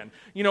major in?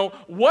 You know,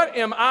 what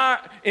am I?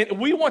 And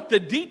we want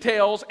the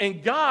details,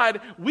 and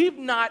God, we've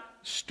not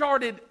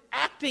started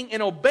acting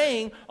and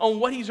obeying on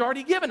what he's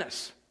already given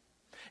us.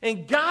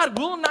 And God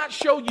will not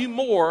show you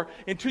more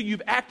until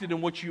you've acted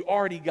in what you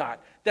already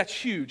got. That's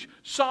huge.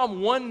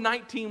 Psalm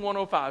 119,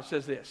 105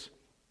 says this.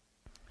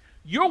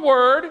 Your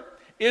word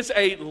is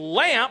a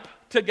lamp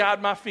to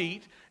guide my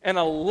feet and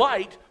a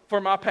light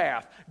for my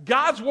path.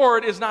 God's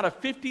word is not a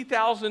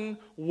 50,000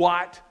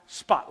 watt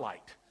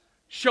spotlight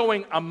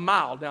showing a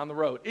mile down the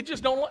road. It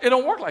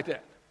don't work like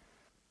that.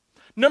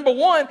 Number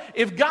one,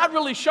 if God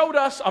really showed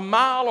us a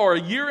mile or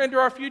a year into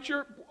our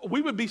future,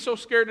 we would be so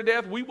scared to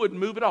death we wouldn't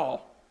move at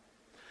all.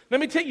 Let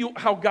me tell you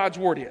how God's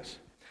word is.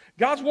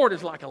 God's word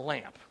is like a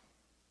lamp.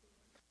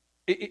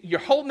 You're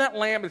holding that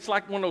lamp, it's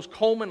like one of those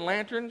Coleman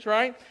lanterns,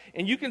 right?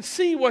 And you can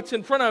see what's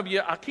in front of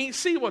you. I can't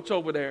see what's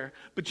over there.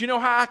 But you know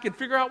how I can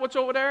figure out what's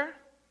over there?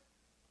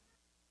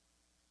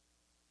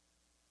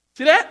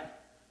 See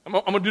that? I'm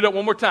going to do that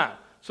one more time.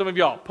 Some of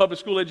y'all, public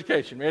school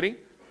education, ready?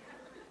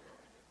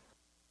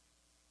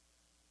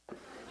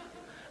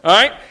 All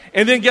right?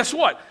 And then guess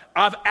what?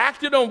 I've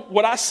acted on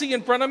what I see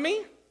in front of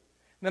me.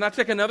 Then I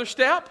take another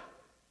step.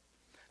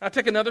 I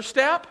take another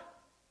step.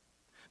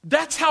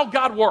 That's how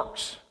God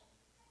works.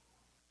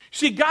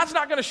 See, God's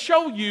not going to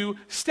show you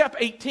step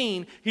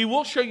 18. He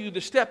will show you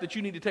the step that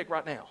you need to take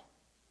right now.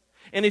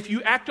 And if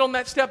you act on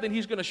that step, then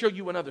he's going to show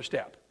you another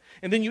step.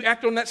 And then you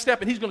act on that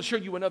step, and he's going to show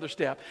you another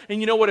step. And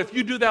you know what? If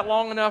you do that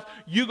long enough,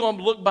 you're going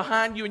to look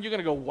behind you, and you're going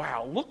to go,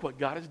 wow, look what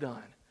God has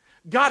done.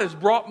 God has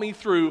brought me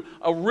through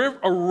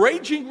a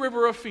raging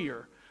river of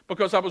fear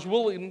because I was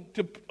willing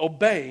to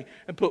obey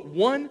and put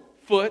one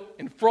foot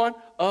in front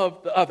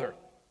of the other.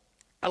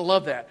 I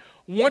love that.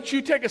 Once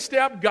you take a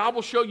step, God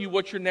will show you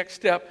what your next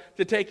step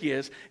to take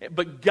is.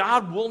 But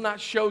God will not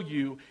show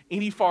you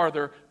any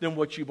farther than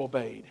what you've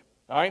obeyed.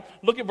 All right?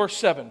 Look at verse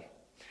 7.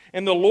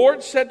 And the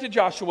Lord said to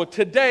Joshua,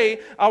 today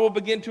I will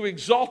begin to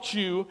exalt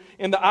you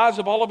in the eyes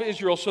of all of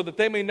Israel so that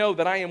they may know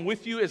that I am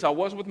with you as I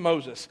was with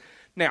Moses.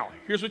 Now,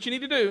 here's what you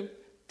need to do.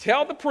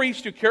 Tell the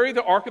priest to carry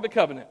the Ark of the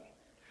Covenant.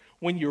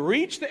 When you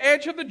reach the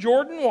edge of the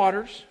Jordan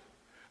waters,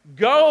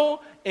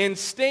 go and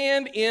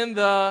stand in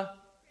the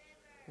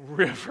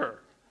river.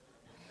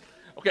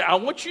 Okay, I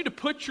want you to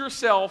put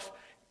yourself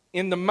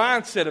in the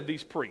mindset of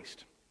these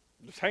priests.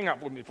 Just hang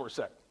out with me for a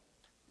sec.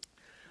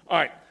 All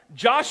right,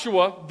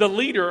 Joshua, the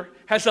leader,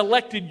 has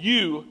elected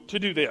you to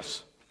do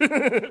this.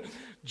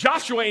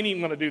 Joshua ain't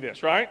even going to do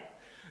this, right?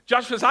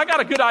 Joshua says, I got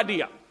a good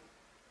idea.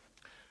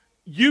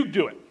 You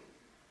do it.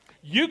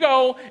 You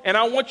go, and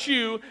I want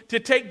you to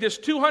take this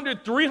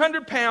 200,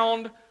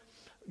 300-pound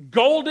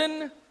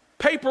golden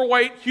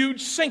paperweight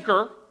huge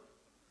sinker,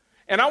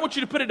 and I want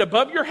you to put it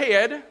above your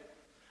head,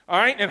 all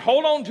right, and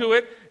hold on to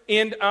it,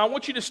 and I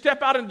want you to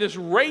step out into this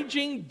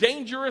raging,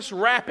 dangerous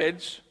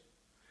rapids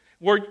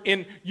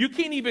and you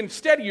can't even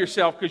steady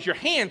yourself because your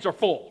hands are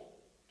full.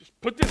 Just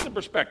put this in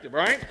perspective, all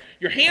right?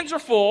 Your hands are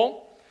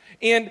full,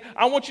 and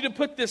I want you to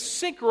put this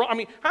sinker on. I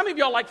mean, how many of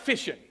y'all like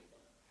fishing?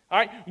 All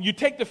right, you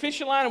take the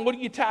fishing line, and what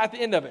do you tie at the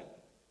end of it?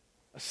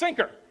 A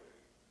sinker.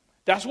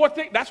 That's what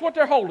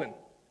they're holding,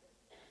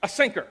 a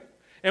sinker.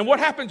 And what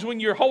happens when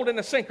you're holding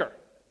a sinker?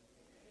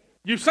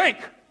 You sink.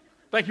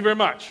 Thank you very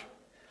much.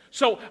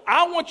 So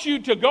I want you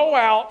to go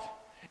out,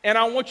 and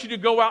I want you to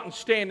go out and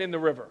stand in the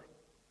river.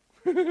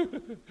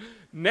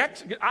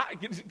 Next,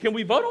 can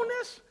we vote on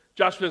this?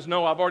 Joshua says,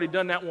 no, I've already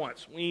done that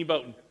once. We ain't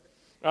voting.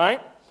 All right,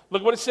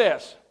 look what it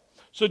says.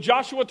 So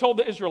Joshua told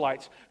the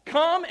Israelites,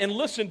 come and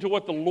listen to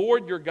what the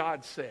Lord your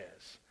God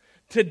says.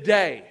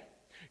 Today,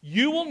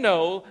 you will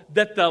know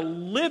that the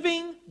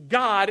living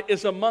God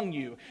is among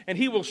you, and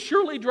he will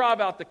surely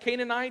drive out the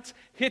Canaanites,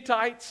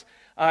 Hittites,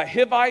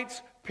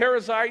 Hivites,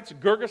 Perizzites,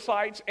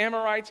 Girgashites,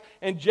 Amorites,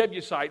 and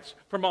Jebusites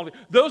from all.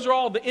 Those are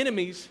all the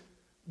enemies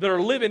that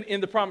are living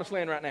in the promised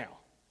land right now.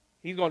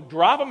 He's going to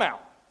drive them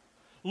out.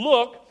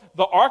 Look,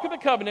 the Ark of the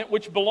Covenant,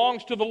 which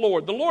belongs to the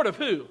Lord. The Lord of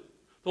who?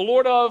 The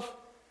Lord of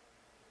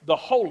the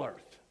whole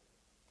earth.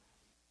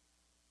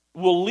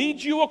 Will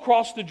lead you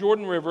across the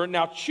Jordan River.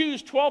 Now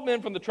choose 12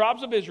 men from the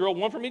tribes of Israel,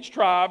 one from each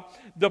tribe.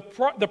 The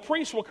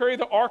priest will carry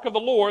the ark of the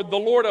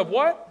Lord of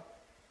what?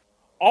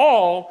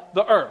 All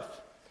the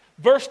earth.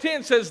 Verse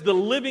 10 says, the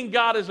living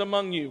God is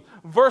among you.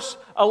 Verse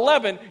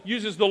 11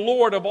 uses the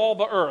Lord of all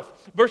the earth.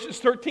 Verses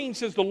 13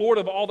 says the Lord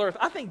of all the earth.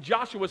 I think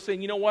Joshua was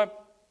saying, you know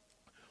what?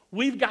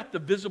 We've got the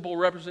visible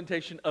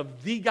representation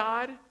of the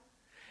God,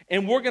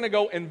 and we're going to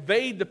go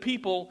invade the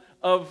people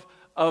of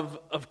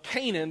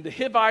Canaan, the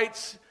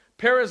Hivites,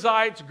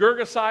 Perizzites,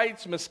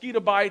 Girgashites, mosquito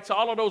bites,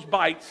 all of those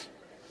bites.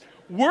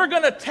 We're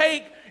going to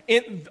take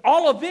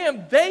all of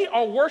them. They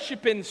are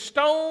worshiping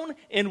stone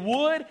and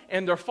wood,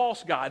 and they're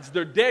false gods.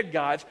 They're dead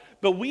gods.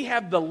 But we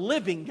have the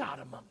living God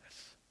among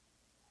us,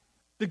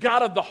 the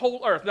God of the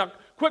whole earth. Now,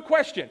 quick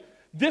question.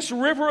 This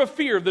river of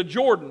fear, the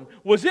Jordan,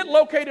 was it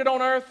located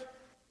on earth?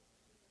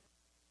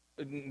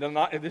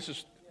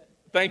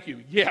 Thank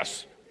you.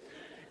 Yes.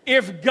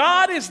 If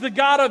God is the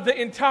God of the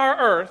entire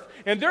earth,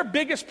 and their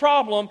biggest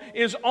problem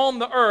is on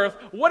the earth,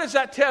 what does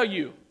that tell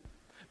you?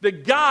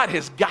 That God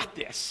has got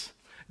this.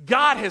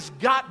 God has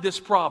got this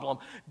problem.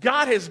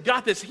 God has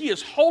got this. He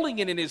is holding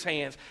it in his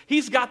hands.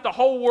 He's got the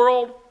whole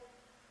world.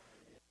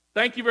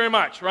 Thank you very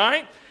much,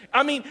 right?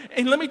 I mean,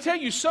 and let me tell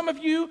you, some of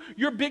you,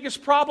 your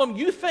biggest problem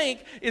you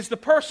think is the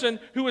person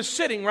who is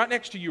sitting right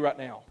next to you right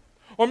now.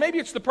 Or maybe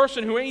it's the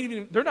person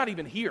who they're not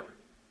even here.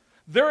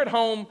 They're at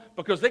home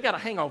because they got a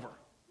hangover.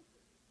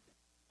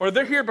 Or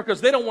they're here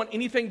because they don't want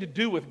anything to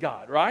do with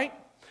God, right?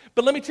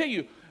 But let me tell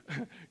you,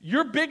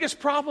 your biggest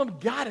problem,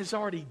 God has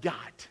already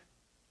got.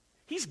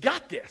 He's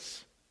got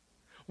this.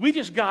 We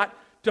just got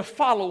to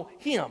follow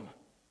him.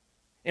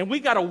 And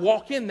we got to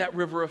walk in that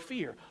river of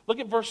fear. Look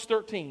at verse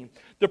 13.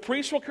 The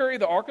priest will carry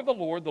the ark of the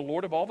Lord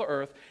of all the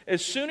earth.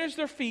 As soon as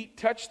their feet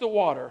touch the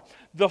water,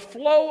 the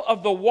flow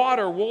of the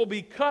water will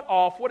be cut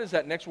off. What is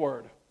that next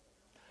word?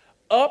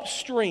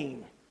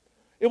 Upstream.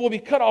 It will be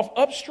cut off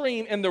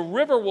upstream, and the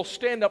river will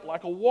stand up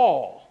like a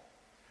wall.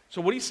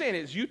 So what he's saying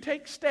is, you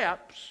take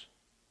steps,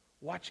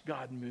 watch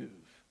God move.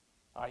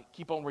 All right,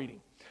 keep on reading.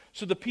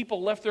 So the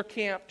people left their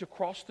camp to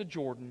cross the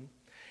Jordan,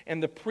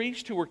 and the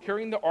priests who were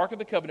carrying the Ark of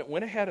the Covenant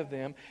went ahead of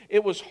them.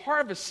 It was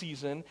harvest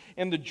season,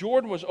 and the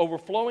Jordan was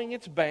overflowing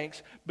its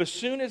banks. But as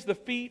soon as the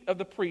feet of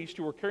the priests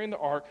who were carrying the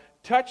ark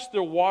touched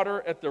the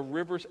water at the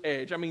river's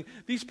edge, I mean,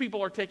 these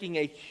people are taking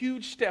a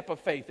huge step of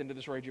faith into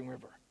this raging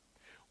river.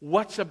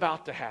 What's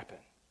about to happen?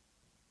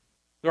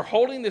 They're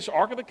holding this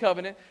Ark of the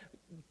Covenant,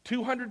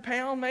 200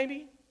 pound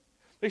maybe.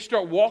 They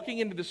start walking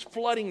into this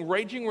flooding,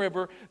 raging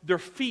river. Their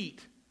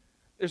feet,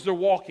 as they're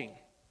walking.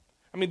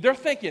 I mean, they're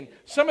thinking,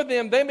 some of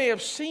them, they may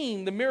have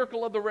seen the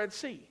miracle of the Red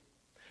Sea.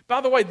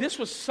 By the way, this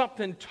was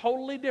something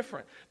totally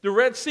different. The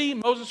Red Sea,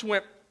 Moses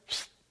went,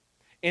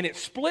 and it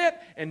split,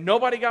 and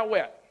nobody got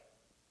wet.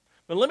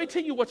 But let me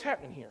tell you what's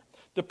happening here.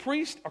 The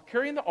priests are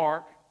carrying the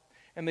ark,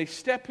 and they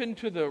step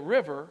into the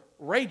river,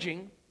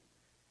 raging,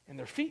 and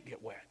their feet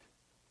get wet.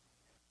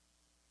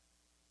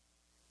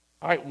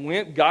 All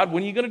right, God,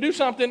 when are you going to do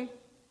something?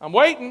 I'm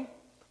waiting.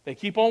 They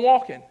keep on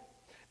walking.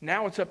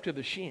 Now it's up to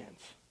the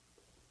shins.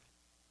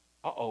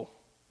 Uh-oh.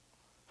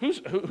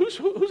 Whose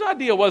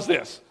idea was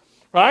this?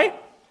 Right?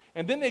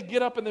 And then they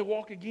get up and they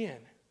walk again.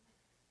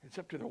 It's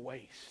up to their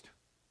waist.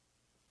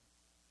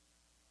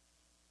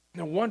 And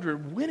they're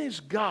wondering, when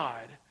is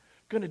God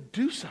going to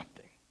do something?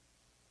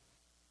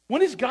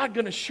 When is God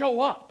going to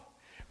show up?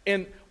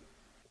 And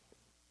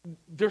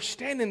they're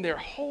standing there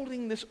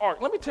holding this ark.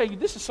 Let me tell you,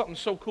 this is something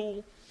so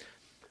cool.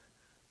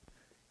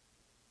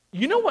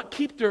 You know what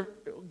kept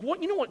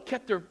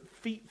their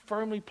feet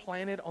firmly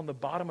planted on the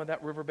bottom of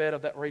that riverbed,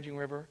 of that raging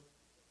river?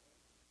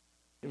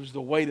 It was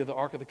the weight of the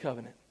Ark of the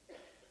Covenant.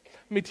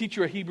 Let me teach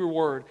you a Hebrew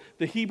word.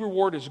 The Hebrew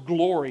word is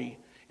glory,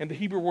 and the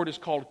Hebrew word is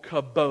called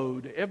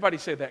kabod. Everybody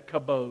say that,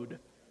 kabod.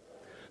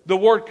 The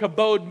word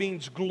kabod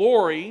means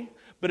glory,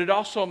 but it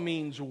also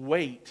means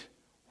weight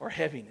or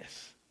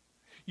heaviness.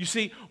 You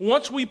see,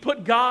 once we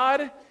put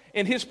God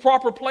in His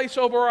proper place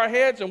over our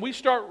heads and we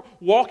start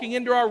walking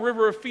into our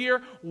river of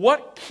fear,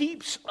 what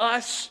keeps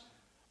us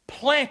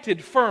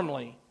planted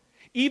firmly,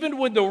 even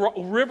when the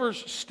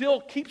rivers still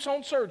keeps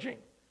on surging,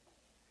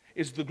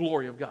 is the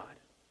glory of God.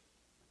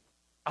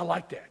 I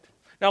like that.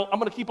 Now, I'm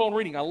going to keep on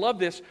reading. I love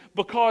this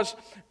because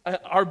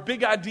our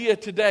big idea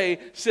today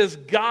says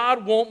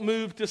God won't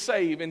move to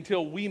save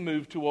until we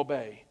move to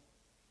obey.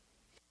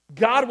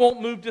 God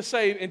won't move to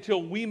save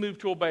until we move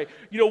to obey.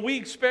 You know, we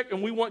expect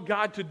and we want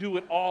God to do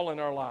it all in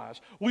our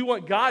lives. We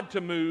want God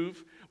to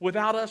move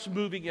without us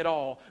moving at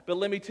all. But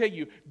let me tell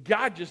you,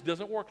 God just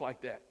doesn't work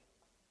like that.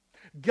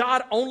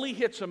 God only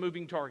hits a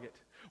moving target.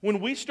 When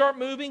we start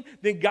moving,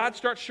 then God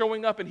starts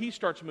showing up and He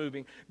starts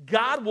moving.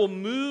 God will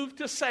move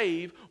to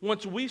save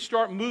once we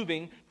start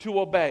moving to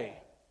obey.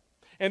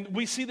 And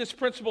we see this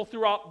principle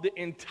throughout the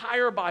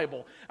entire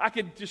Bible. I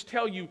could just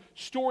tell you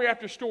story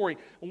after story.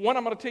 One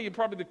I'm going to tell you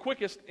probably the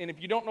quickest, and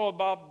if you don't know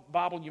about the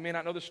Bible, you may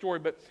not know the story,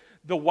 but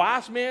the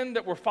wise men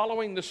that were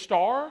following the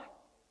star,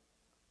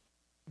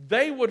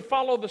 they would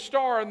follow the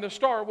star and the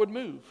star would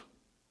move.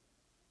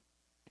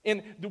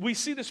 And we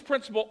see this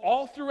principle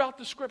all throughout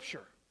the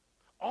Scripture.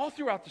 All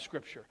throughout the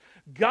Scripture.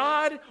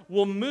 God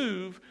will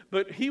move,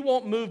 but He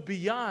won't move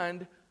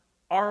beyond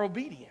our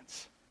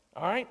obedience.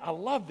 All right? I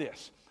love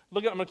this.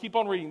 Look at, I'm going to keep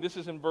on reading. This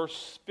is in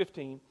verse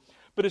 15.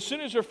 But as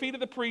soon as their feet of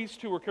the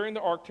priests who were carrying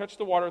the ark touched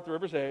the water at the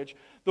river's edge,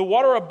 the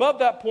water above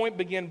that point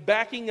began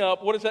backing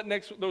up. What is that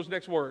those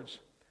next words?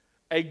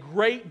 A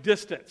great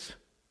distance.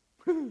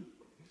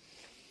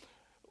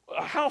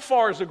 How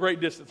far is a great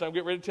distance? I'm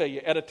getting ready to tell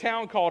you. At a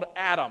town called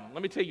Adam.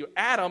 Let me tell you,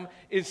 Adam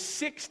is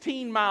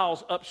 16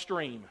 miles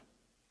upstream.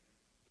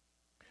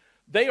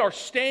 They are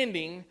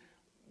standing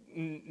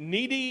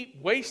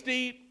knee-deep,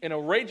 waist-deep in a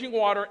raging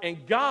water,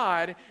 and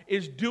God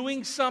is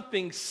doing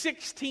something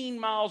 16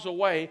 miles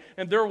away,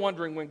 and they're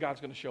wondering when God's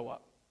going to show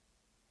up.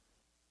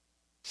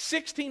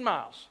 16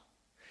 miles.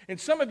 And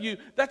some of you,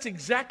 that's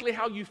exactly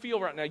how you feel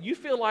right now. You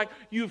feel like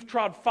you've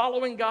tried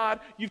following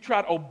God, you've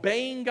tried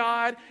obeying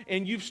God,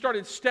 and you've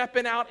started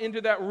stepping out into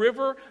that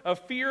river of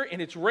fear,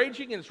 and it's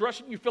raging and it's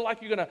rushing. You feel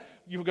like you're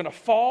going to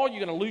fall,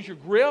 you're going to lose your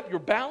grip, your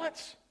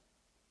balance.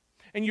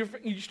 And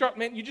you start,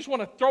 man, you just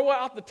want to throw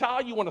out the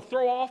towel, you want to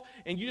throw off,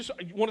 and you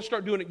want to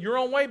start doing it your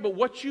own way. But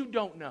what you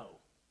don't know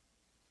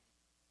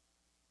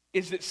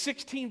is that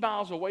 16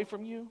 miles away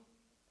from you,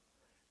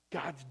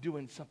 God's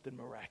doing something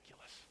miraculous.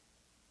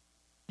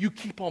 You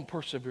keep on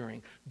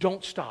persevering.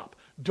 Don't stop.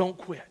 Don't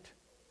quit.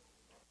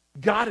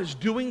 God is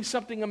doing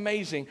something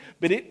amazing,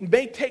 but it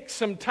may take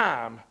some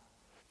time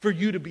for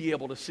you to be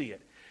able to see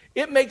it.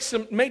 It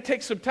may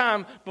take some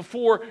time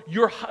before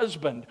your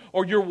husband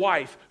or your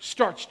wife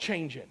starts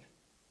changing.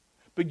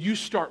 But you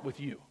start with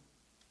you.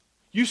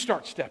 You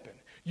start stepping.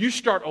 You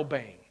start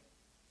obeying.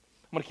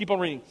 I'm going to keep on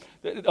reading.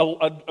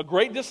 A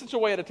great distance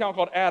away at a town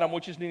called Adam,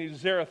 which is near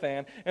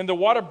Zarethan, and the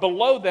water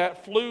below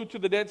that flew to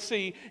the Dead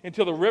Sea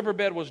until the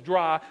riverbed was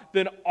dry.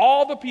 Then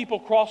all the people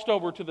crossed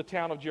over to the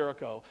town of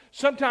Jericho.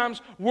 Sometimes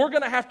we're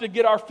going to have to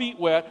get our feet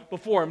wet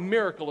before a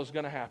miracle is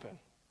going to happen.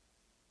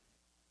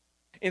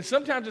 And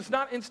sometimes it's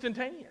not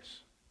instantaneous.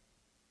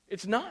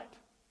 It's not.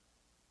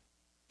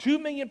 2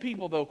 million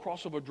people, though,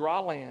 cross over dry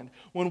land.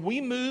 When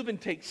we move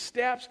and take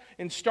steps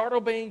and start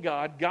obeying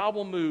God, God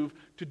will move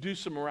to do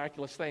some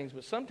miraculous things.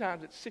 But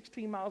sometimes it's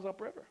 16 miles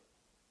upriver.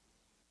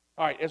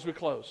 All right, as we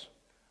close,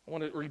 I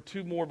want to read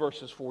 2 more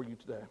verses for you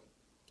today.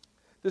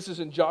 This is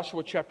in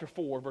Joshua chapter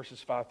 4,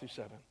 verses 5 through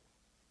 7.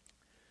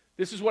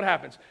 This is what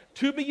happens.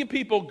 2 million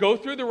people go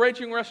through the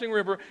raging, rushing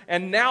river,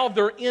 and now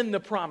they're in the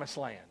promised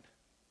land.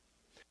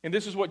 And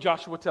this is what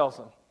Joshua tells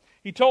them.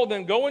 He told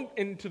them, go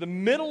into the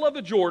middle of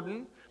the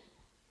Jordan,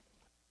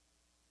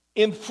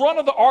 in front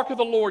of the ark of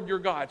the Lord your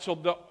God. So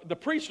the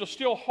priests are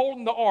still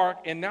holding the ark,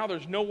 and now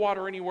there's no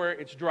water anywhere,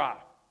 it's dry.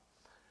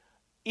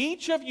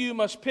 Each of you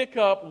must pick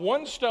up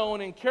one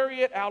stone and carry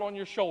it out on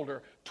your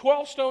shoulder,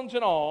 12 stones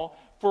in all,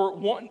 for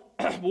one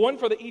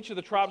for each of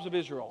the tribes of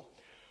Israel.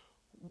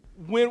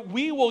 When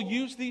we will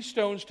use these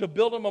stones to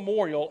build a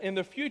memorial, in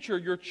the future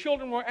your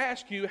children will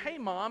ask you, hey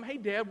mom, hey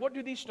dad, what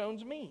do these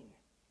stones mean?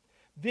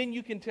 Then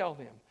you can tell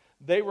them,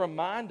 they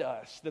remind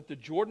us that the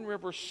Jordan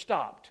River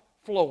stopped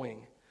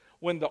flowing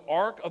when the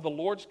ark of the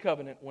Lord's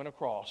covenant went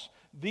across.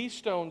 These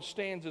stones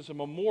stand as a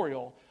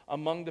memorial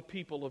among the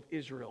people of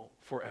Israel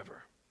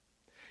forever.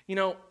 You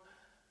know,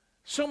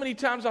 so many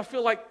times I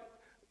feel like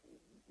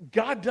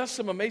God does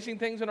some amazing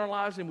things in our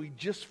lives and we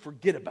just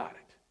forget about it.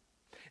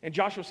 And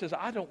Joshua says,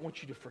 I don't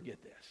want you to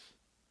forget this.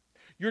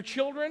 Your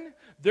children,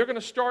 they're going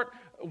to start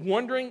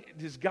wondering,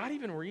 is God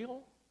even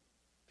real?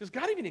 Does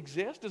God even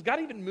exist? Does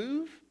God even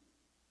move?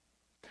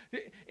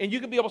 And you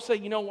can be able to say,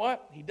 you know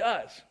what? He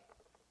does.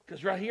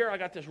 Because right here, I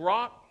got this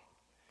rock.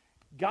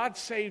 God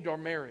saved our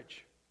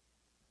marriage.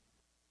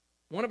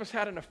 One of us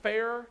had an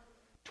affair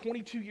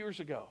 22 years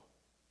ago.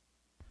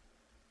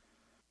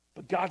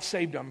 But God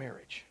saved our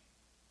marriage.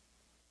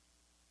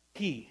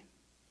 He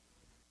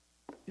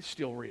is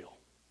still real.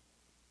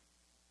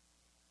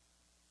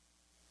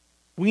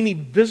 We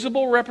need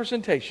visible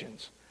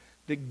representations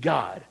that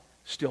God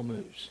still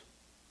moves.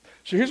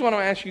 So here's what I'm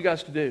going to ask you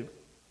guys to do.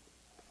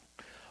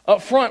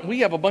 Up front,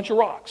 we have a bunch of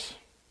rocks.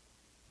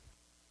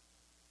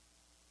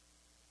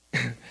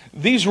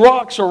 These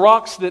rocks are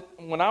rocks that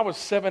when I was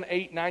 7,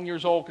 8, 9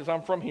 years old, because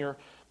I'm from here,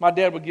 my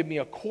dad would give me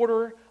a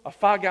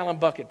 5-gallon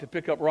bucket to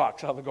pick up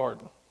rocks out of the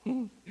garden.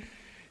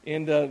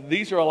 And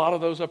these are a lot of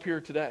those up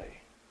here today.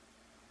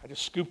 I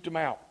just scooped them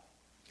out.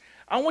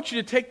 I want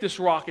you to take this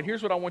rock, and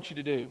here's what I want you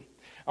to do.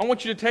 I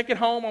want you to take it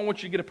home. I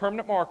want you to get a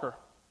permanent marker.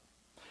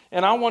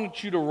 And I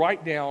want you to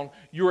write down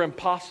your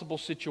impossible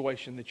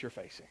situation that you're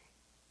facing.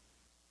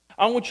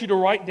 I want you to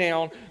write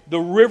down the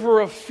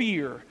river of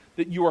fear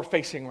that you are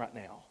facing right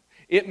now.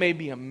 It may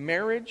be a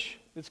marriage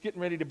that's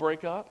getting ready to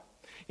break up.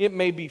 It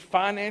may be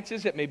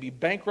finances. It may be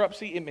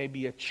bankruptcy. It may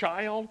be a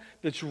child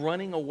that's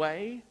running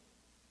away.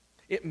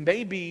 It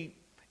may be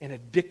an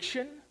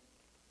addiction.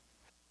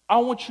 I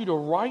want you to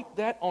write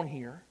that on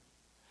here.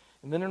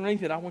 And then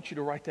underneath it, I want you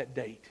to write that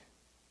date.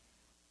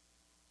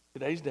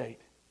 Today's date.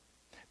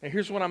 Now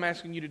here's what I'm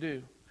asking you to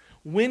do.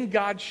 When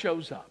God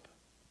shows up,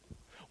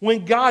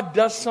 when God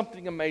does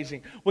something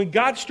amazing, when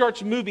God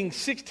starts moving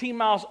 16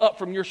 miles up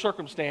from your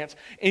circumstance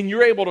and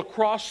you're able to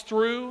cross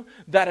through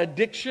that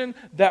addiction,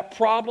 that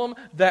problem,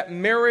 that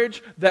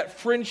marriage, that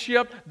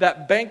friendship,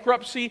 that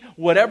bankruptcy,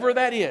 whatever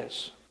that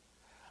is,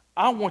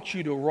 I want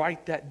you to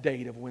write that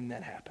date of when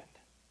that happened.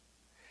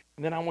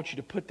 And then I want you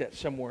to put that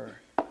somewhere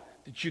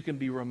that you can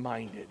be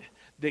reminded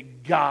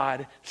that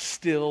God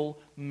still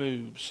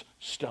moves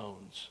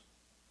stones.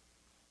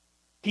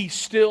 He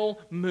still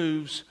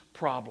moves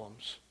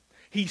problems.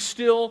 He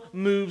still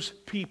moves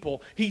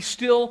people. He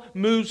still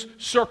moves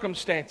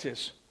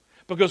circumstances.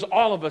 Because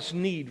all of us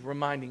need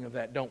reminding of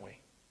that, don't we?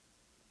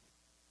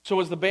 So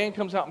as the band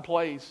comes out and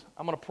plays,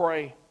 I'm going to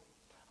pray.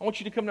 I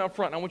want you to come down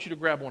front and I want you to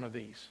grab one of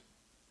these.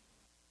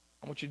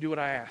 I want you to do what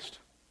I asked.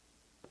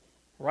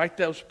 Write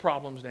those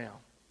problems down.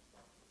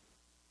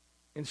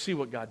 And see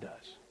what God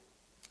does.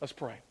 Let's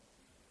pray.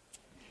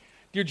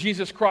 Dear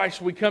Jesus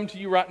Christ, we come to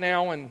you right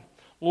now, and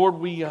Lord,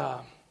 we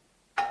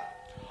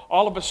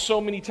all of us so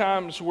many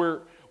times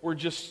we're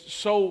just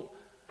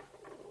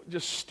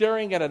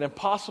staring at an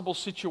impossible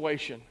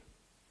situation.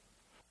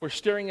 We're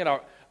staring at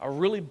a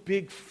really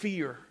big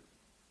fear,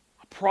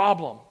 a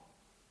problem.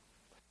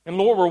 And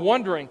Lord, we're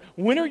wondering,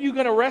 when are you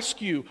going to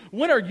rescue?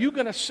 When are you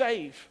going to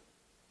save?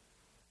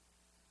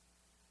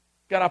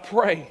 God, I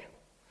pray.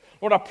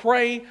 Lord, I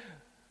pray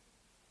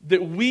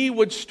that we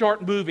would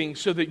start moving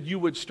so that you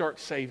would start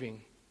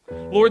saving.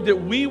 Lord, that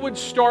we would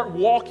start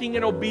walking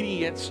in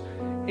obedience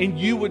and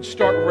you would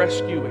start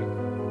rescuing.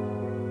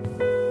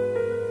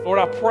 Lord,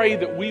 I pray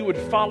that we would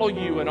follow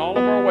you in all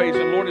of our ways.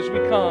 And Lord, as we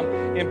come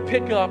and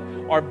pick up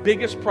our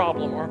biggest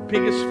problem, our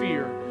biggest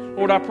fear,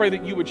 Lord, I pray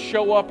that you would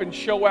show up and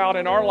show out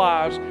in our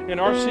lives, in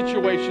our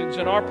situations,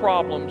 in our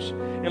problems.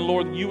 And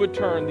Lord, you would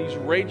turn these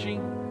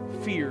raging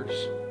fears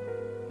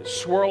that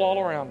swirl all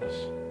around us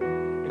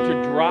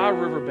into dry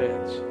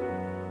riverbeds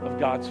of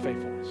God's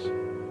faithfulness.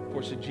 For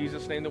it's in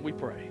Jesus' name that we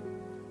pray.